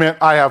argument.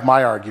 I have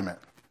my argument.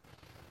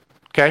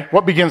 Okay?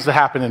 What begins to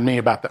happen in me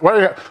about that?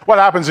 What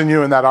happens in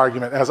you in that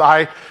argument? As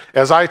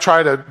I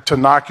try to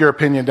knock your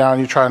opinion down,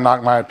 you try to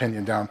knock my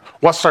opinion down,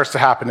 what starts to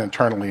happen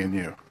internally in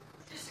you?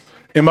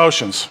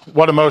 Emotions.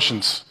 What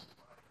emotions?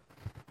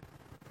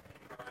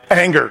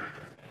 Anger.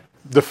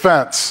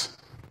 Defense.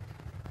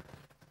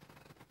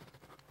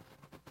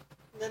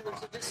 And then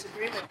there's a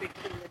disagreement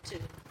between the two.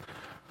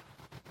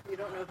 You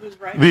don't know who's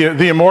right.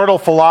 The immortal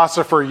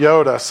philosopher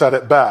Yoda said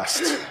it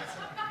best.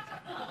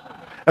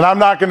 And I'm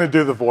not going to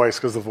do the voice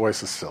because the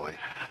voice is silly.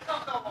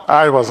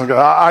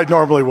 I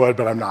normally would,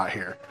 but I'm not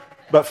here.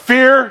 But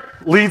fear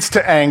leads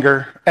to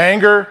anger.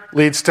 Anger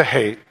leads to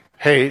hate.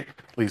 Hate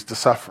leads to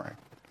suffering.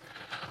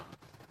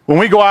 When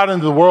we go out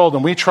into the world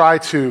and we try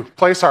to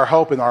place our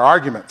hope in our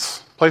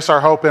arguments, place our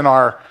hope in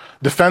our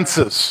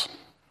defenses,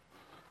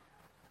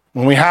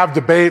 when we have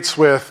debates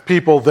with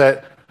people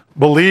that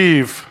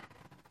believe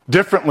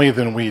differently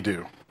than we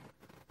do,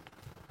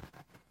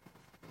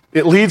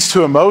 it leads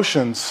to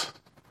emotions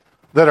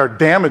that are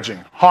damaging,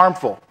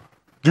 harmful.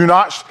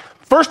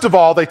 First of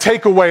all, they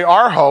take away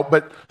our hope,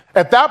 but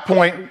at that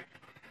point,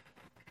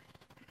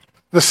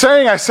 the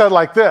saying I said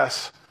like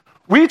this: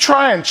 we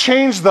try and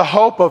change the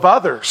hope of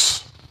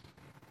others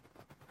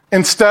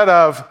instead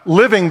of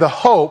living the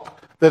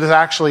hope that is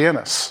actually in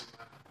us.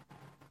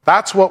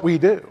 That's what we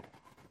do.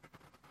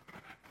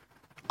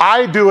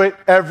 I do it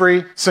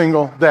every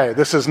single day.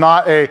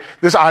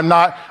 I'm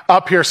not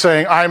up here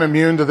saying I'm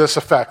immune to this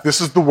effect.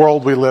 This is the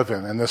world we live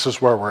in, and this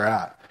is where we're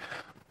at.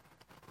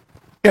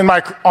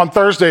 On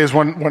Thursdays,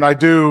 when I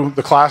do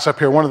the class up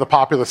here, one of the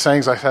popular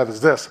sayings I have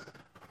is this: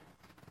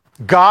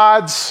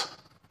 God's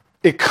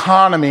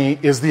economy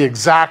is the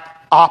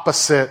exact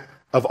opposite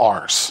of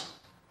ours.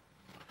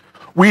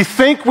 We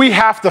think we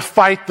have to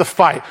fight the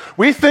fight.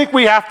 We think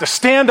we have to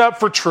stand up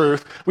for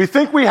truth. We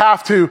think we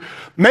have to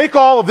make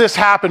all of this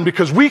happen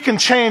because we can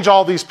change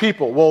all these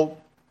people. Well,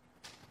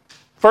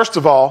 first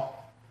of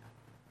all,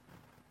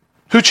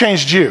 who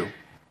changed you?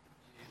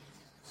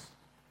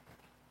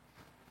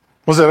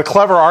 Was it a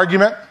clever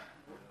argument?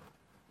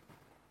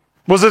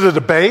 Was it a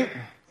debate?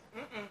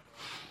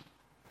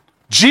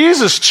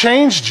 Jesus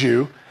changed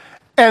you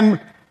and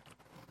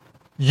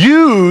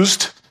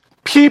used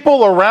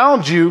people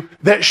around you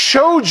that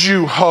showed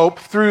you hope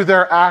through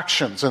their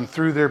actions and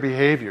through their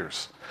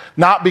behaviors,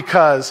 not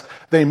because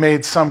they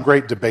made some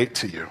great debate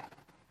to you.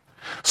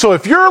 So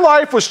if your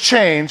life was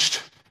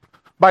changed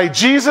by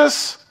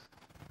Jesus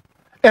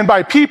and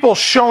by people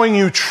showing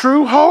you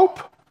true hope,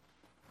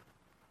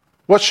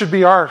 what should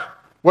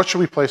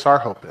we place our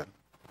hope in?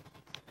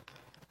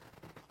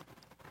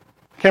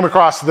 Came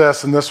across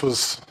this, and this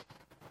was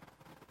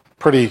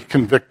pretty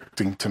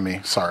convicting to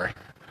me. Sorry.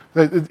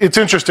 It's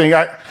interesting.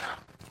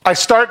 I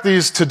start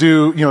these to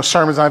do,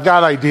 sermons, and I've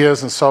got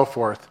ideas and so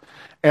forth.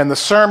 And the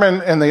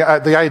sermon and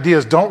the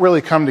ideas don't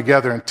really come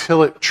together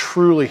until it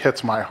truly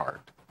hits my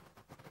heart.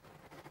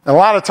 And a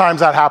lot of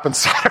times that happens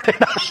Saturday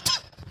night.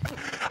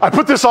 I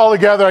put this all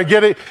together, I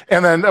get it,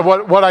 and then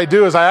what I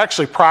do is I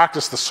actually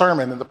practice the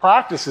sermon. And the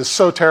practice is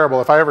so terrible.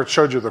 If I ever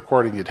showed you the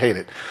recording, you'd hate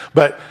it.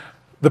 But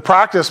the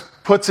practice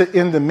puts it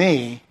into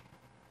me,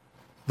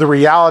 the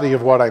reality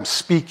of what I'm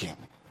speaking.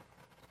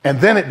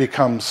 And then it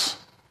becomes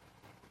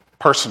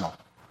personal.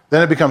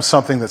 Then it becomes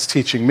something that's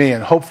teaching me,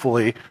 and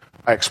hopefully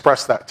I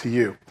express that to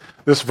you.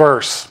 This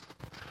verse: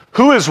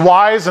 who is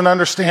wise and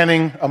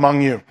understanding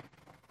among you?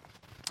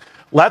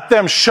 Let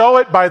them show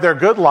it by their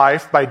good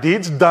life, by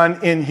deeds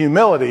done in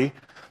humility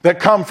that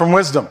come from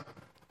wisdom.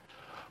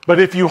 But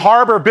if you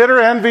harbor bitter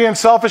envy and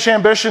selfish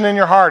ambition in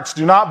your hearts,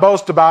 do not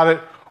boast about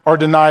it or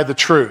deny the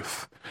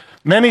truth.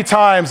 Many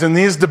times in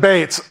these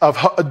debates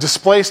of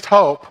displaced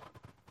hope,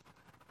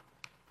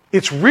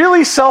 it's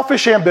really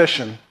selfish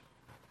ambition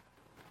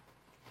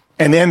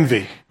and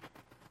envy,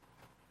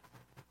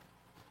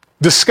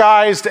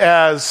 disguised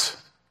as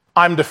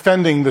I'm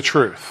defending the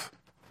truth.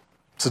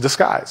 It's a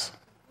disguise.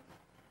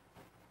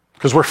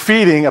 Because we're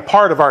feeding a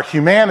part of our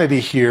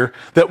humanity here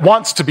that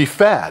wants to be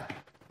fed.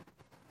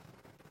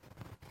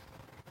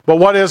 But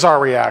what is our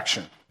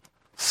reaction?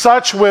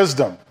 Such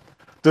wisdom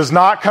does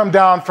not come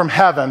down from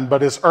heaven,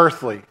 but is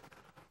earthly,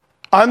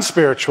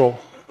 unspiritual,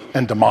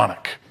 and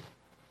demonic.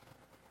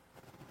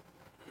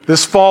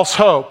 This false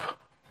hope,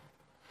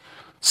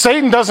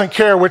 Satan doesn't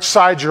care which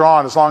side you're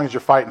on as long as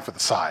you're fighting for the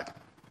side.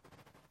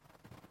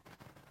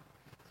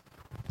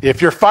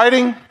 If you're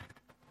fighting,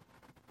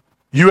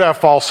 you have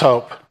false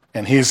hope,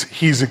 and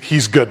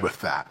he's good with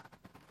that.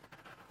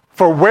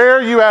 For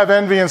where you have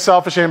envy and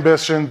selfish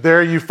ambition,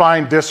 there you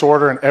find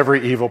disorder and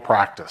every evil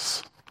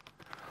practice.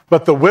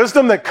 But the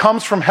wisdom that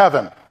comes from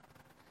heaven,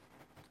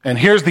 and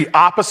here's the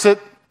opposite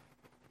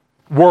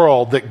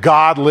world that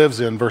God lives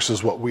in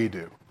versus what we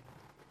do.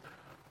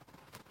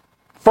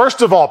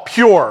 First of all,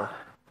 pure,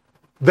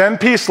 then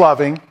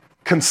peace-loving,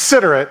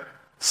 considerate,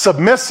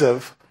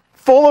 submissive,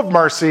 full of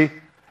mercy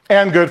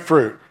and good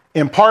fruit,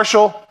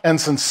 impartial and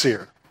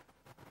sincere.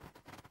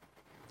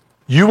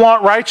 You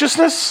want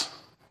righteousness?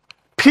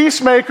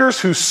 Peacemakers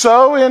who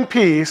sow in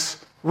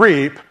peace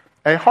reap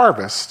a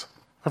harvest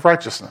of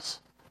righteousness.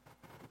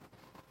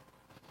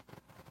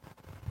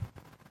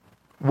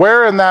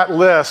 Where in that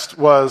list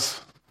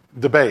was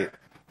debate,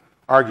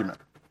 argument,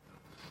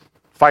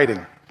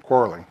 fighting,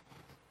 quarreling?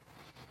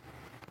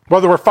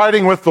 Whether we're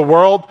fighting with the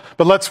world,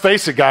 but let's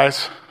face it,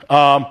 guys,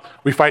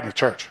 we fight in the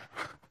church.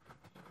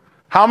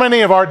 How many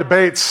of our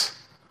debates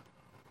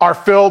are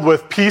filled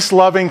with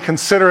peace-loving,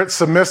 considerate,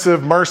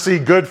 submissive, mercy,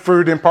 good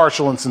fruit,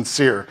 impartial, and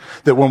sincere,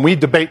 that when we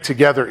debate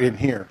together in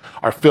here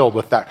are filled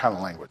with that kind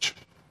of language?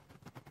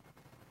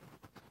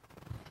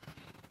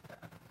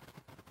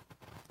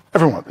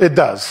 Everyone, it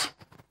does.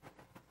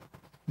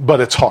 But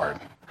it's hard.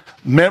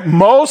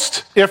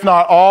 Most, if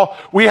not all,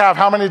 we have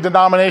how many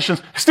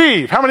denominations?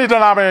 Steve, how many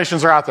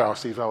denominations are out there? Oh,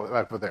 Steve's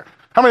over there.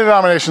 How many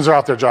denominations are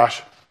out there,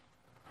 Josh?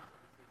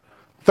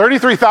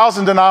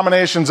 33,000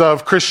 denominations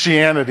of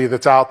Christianity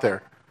that's out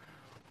there.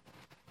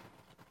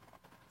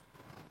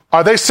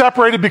 Are they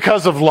separated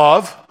because of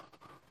love?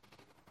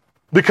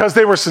 Because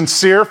they were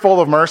sincere, full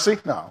of mercy?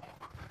 No.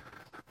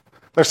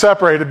 They're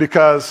separated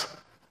because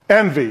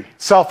envy,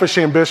 selfish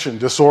ambition,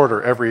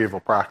 disorder, every evil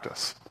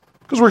practice.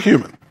 Because we're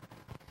human.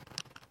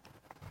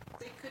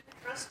 They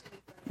couldn't trust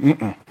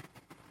anybody.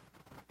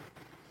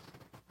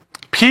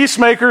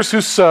 Peacemakers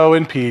who sow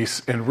in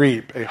peace and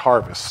reap a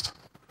harvest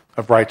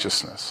of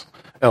righteousness.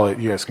 Elliot,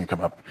 you guys can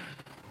come up.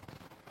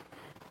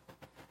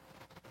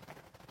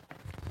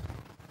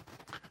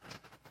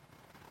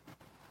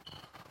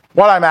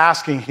 What I'm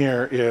asking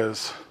here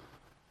is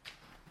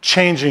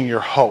changing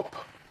your hope.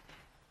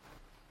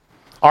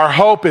 Our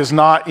hope is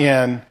not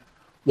in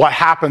what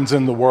happens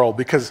in the world,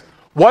 because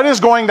what is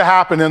going to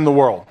happen in the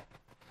world?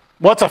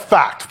 What's a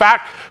fact?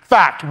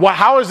 Fact.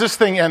 How is this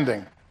thing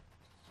ending?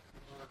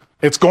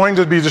 It's going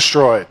to be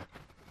destroyed.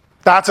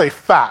 That's a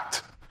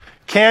fact.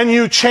 Can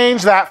you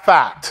change that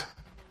fact?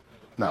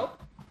 No.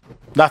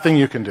 Nothing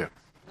you can do.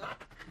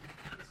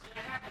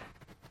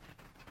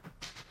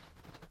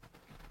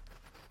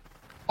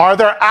 Are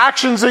there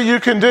actions that you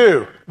can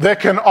do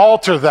that can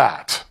alter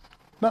that?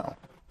 No.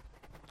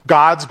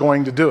 God's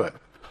going to do it.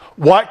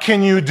 What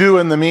can you do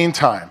in the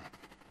meantime?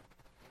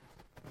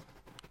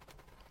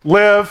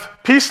 Live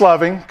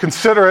peace-loving,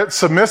 considerate,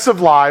 submissive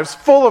lives,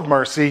 full of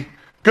mercy,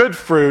 good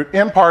fruit,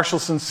 impartial,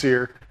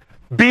 sincere.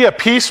 Be a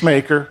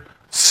peacemaker.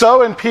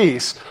 Sow in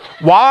peace.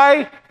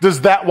 Why is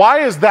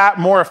that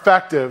more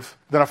effective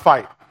than a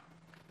fight?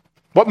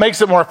 What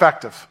makes it more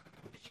effective?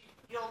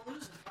 You'll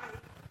lose the fight.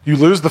 You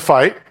lose the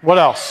fight. What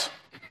else?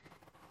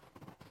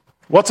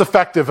 What's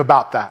effective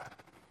about that?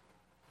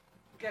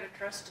 You gotta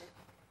trust it.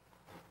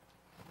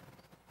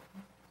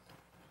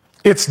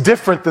 It's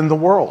different than the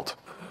world.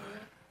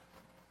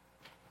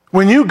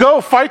 When you go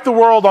fight the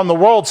world on the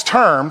world's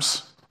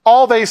terms,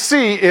 all they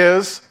see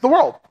is the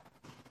world.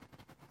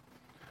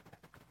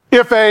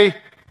 If a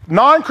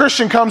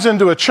non-Christian comes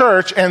into a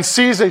church and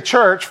sees a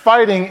church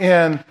fighting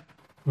in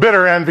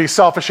bitter envy,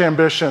 selfish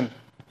ambition,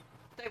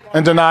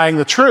 and denying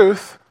the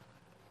truth,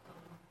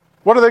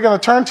 what are they going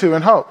to turn to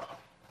in hope?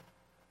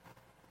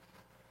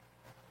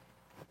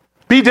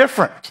 Be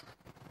different.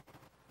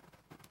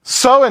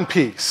 Sow in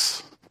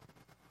peace.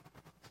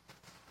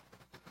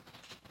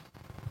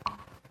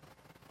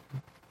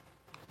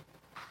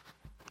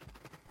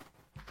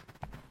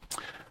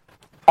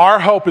 Our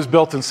hope is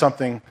built in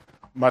something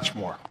much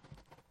more.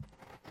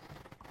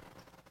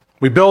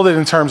 We build it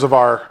in terms of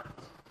our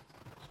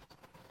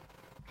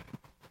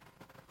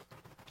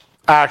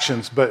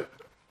actions, but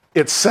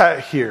it's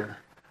set here.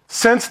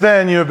 Since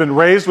then, you have been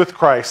raised with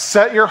Christ.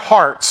 Set your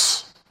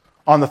hearts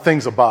on the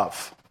things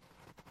above,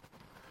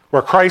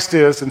 where Christ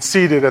is and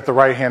seated at the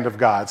right hand of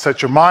God.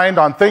 Set your mind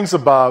on things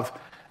above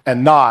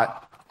and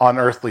not on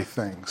earthly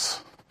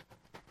things.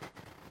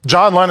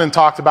 John Lennon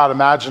talked about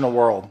imagine a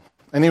world,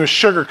 and he was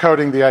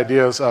sugarcoating the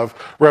ideas of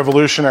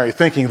revolutionary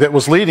thinking that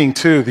was leading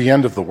to the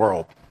end of the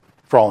world,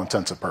 for all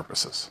intents and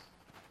purposes.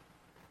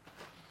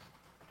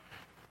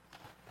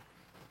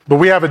 But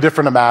we have a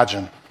different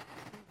imagine.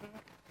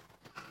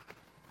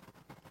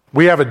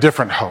 We have a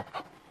different hope.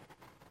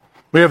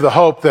 We have the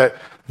hope that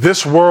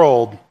this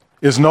world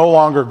is no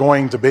longer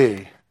going to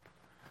be,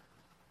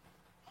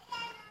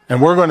 and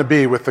we're going to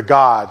be with the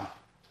God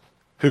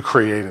who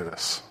created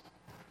us.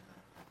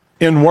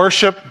 In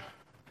worship,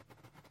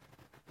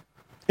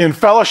 in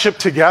fellowship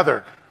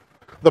together.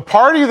 The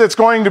party that's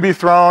going to be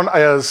thrown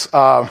is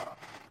a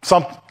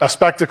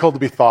spectacle to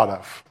be thought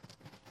of.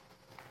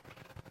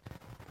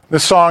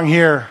 This song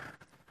here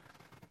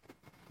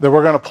that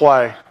we're going to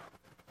play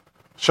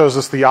shows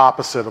us the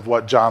opposite of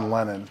what John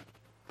Lennon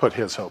put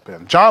his hope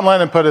in. John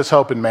Lennon put his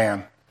hope in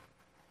man.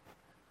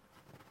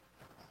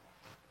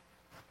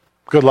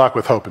 Good luck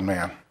with hope in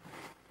man.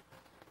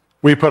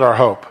 We put our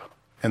hope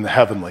in the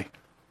heavenly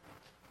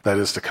that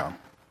is to come.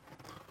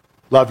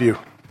 Love you.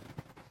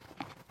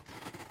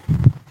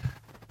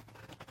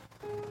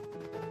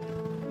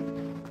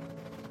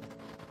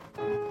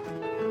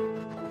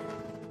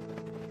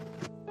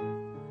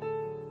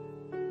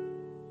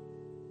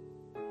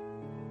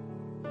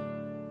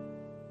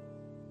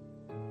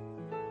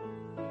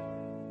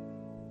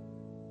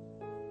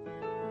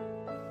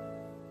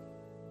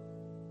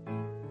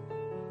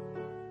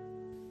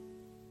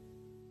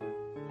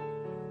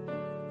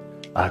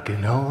 I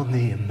can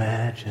only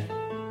imagine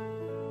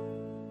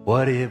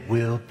what it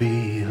will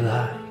be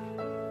like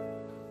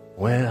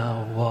when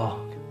I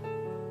walk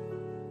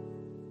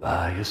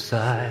by your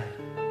side.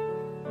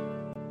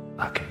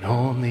 I can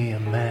only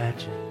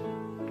imagine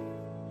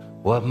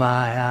what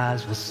my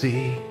eyes will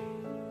see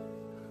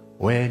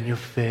when your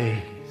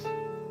face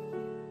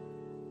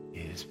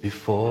is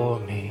before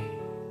me.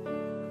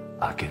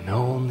 I can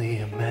only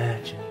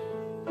imagine.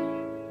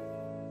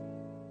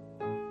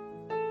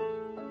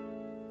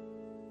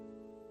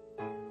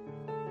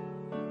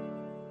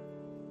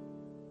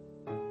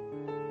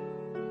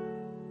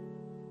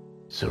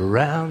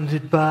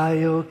 Surrounded by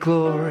your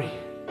glory,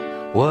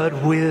 what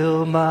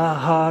will my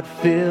heart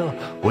feel?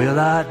 Will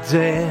I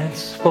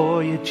dance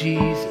for you,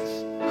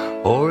 Jesus?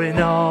 Or in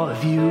awe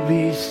of you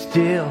be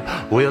still?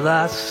 Will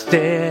I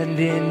stand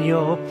in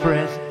your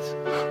presence?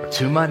 Or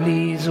to my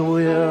knees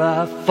will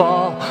I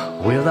fall?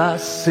 Will I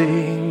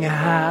sing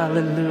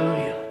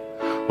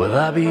hallelujah? Will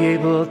I be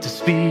able to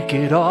speak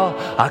it all?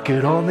 I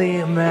could only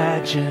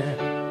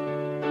imagine.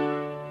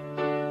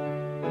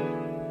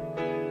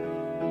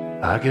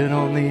 I can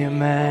only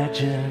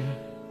imagine.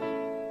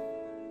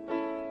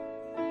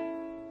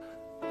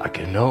 I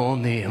can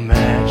only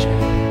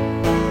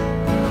imagine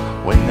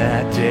when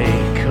that day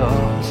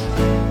comes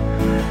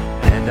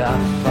and I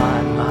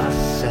find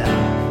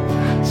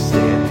myself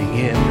standing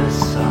in the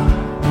sun.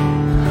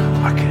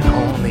 I can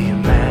only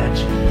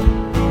imagine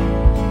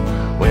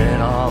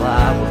when all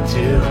I will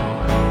do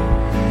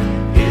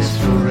is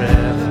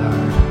forever,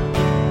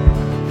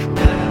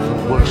 forever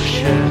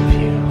worship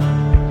you.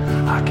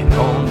 I can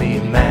only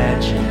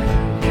imagine,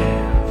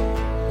 yeah.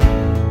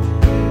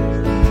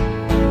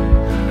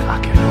 I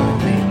can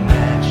only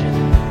imagine.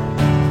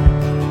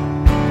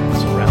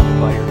 Surrounded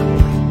by your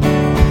glory.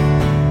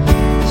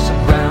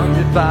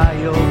 Surrounded by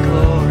your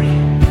glory.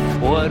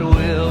 What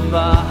will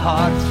my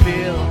heart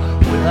feel?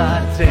 Will I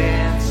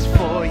dance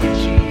for you,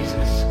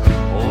 Jesus?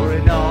 Or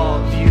in all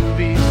of you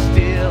be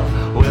still?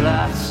 Will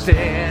I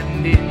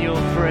stand in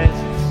your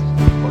presence?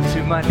 Or to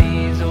my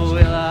knees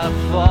will I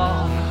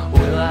fall?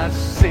 Will I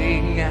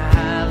sing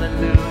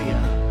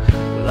hallelujah?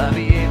 Will I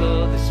be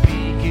able to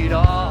speak it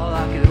all?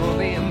 I can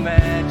only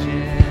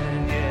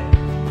imagine, yeah.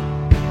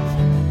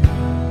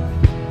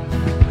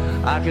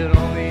 I can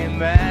only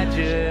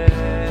imagine.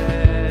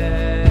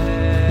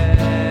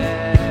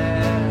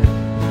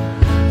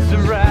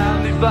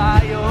 Surrounded by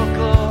your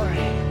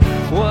glory,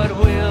 what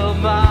will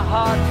my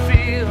heart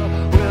feel?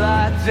 Will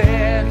I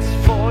dance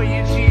for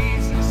you,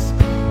 Jesus?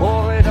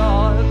 Or in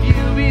all of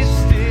you be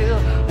still?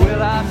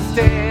 Will I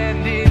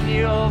stand in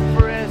your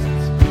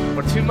presence?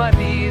 Or to my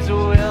knees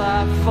will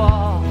I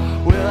fall?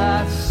 Will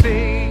I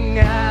sing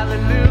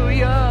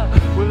hallelujah?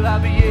 Will I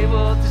be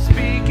able to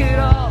speak it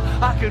all?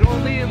 I could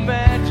only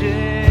imagine,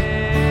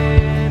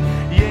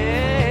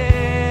 yeah.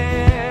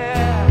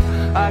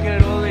 I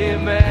could only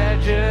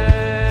imagine.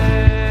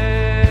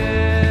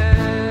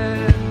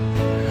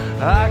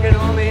 I can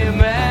only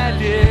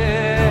imagine,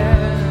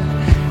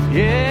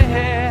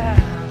 yeah.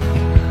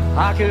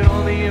 I can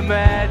only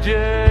imagine.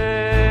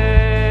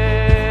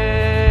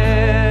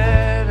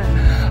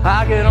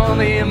 I can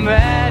only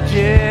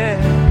imagine,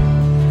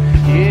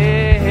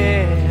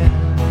 yeah.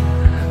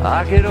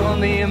 I can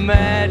only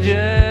imagine.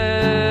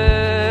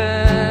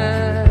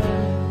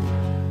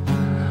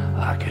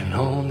 I can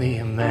only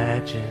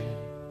imagine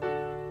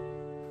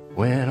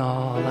when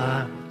all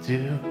I will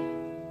do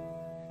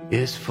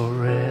is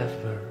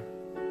forever,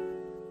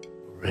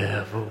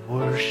 forever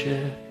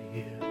worship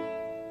you.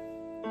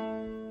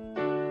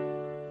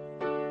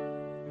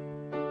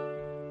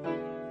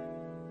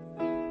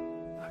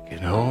 I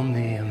can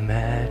only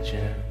imagine.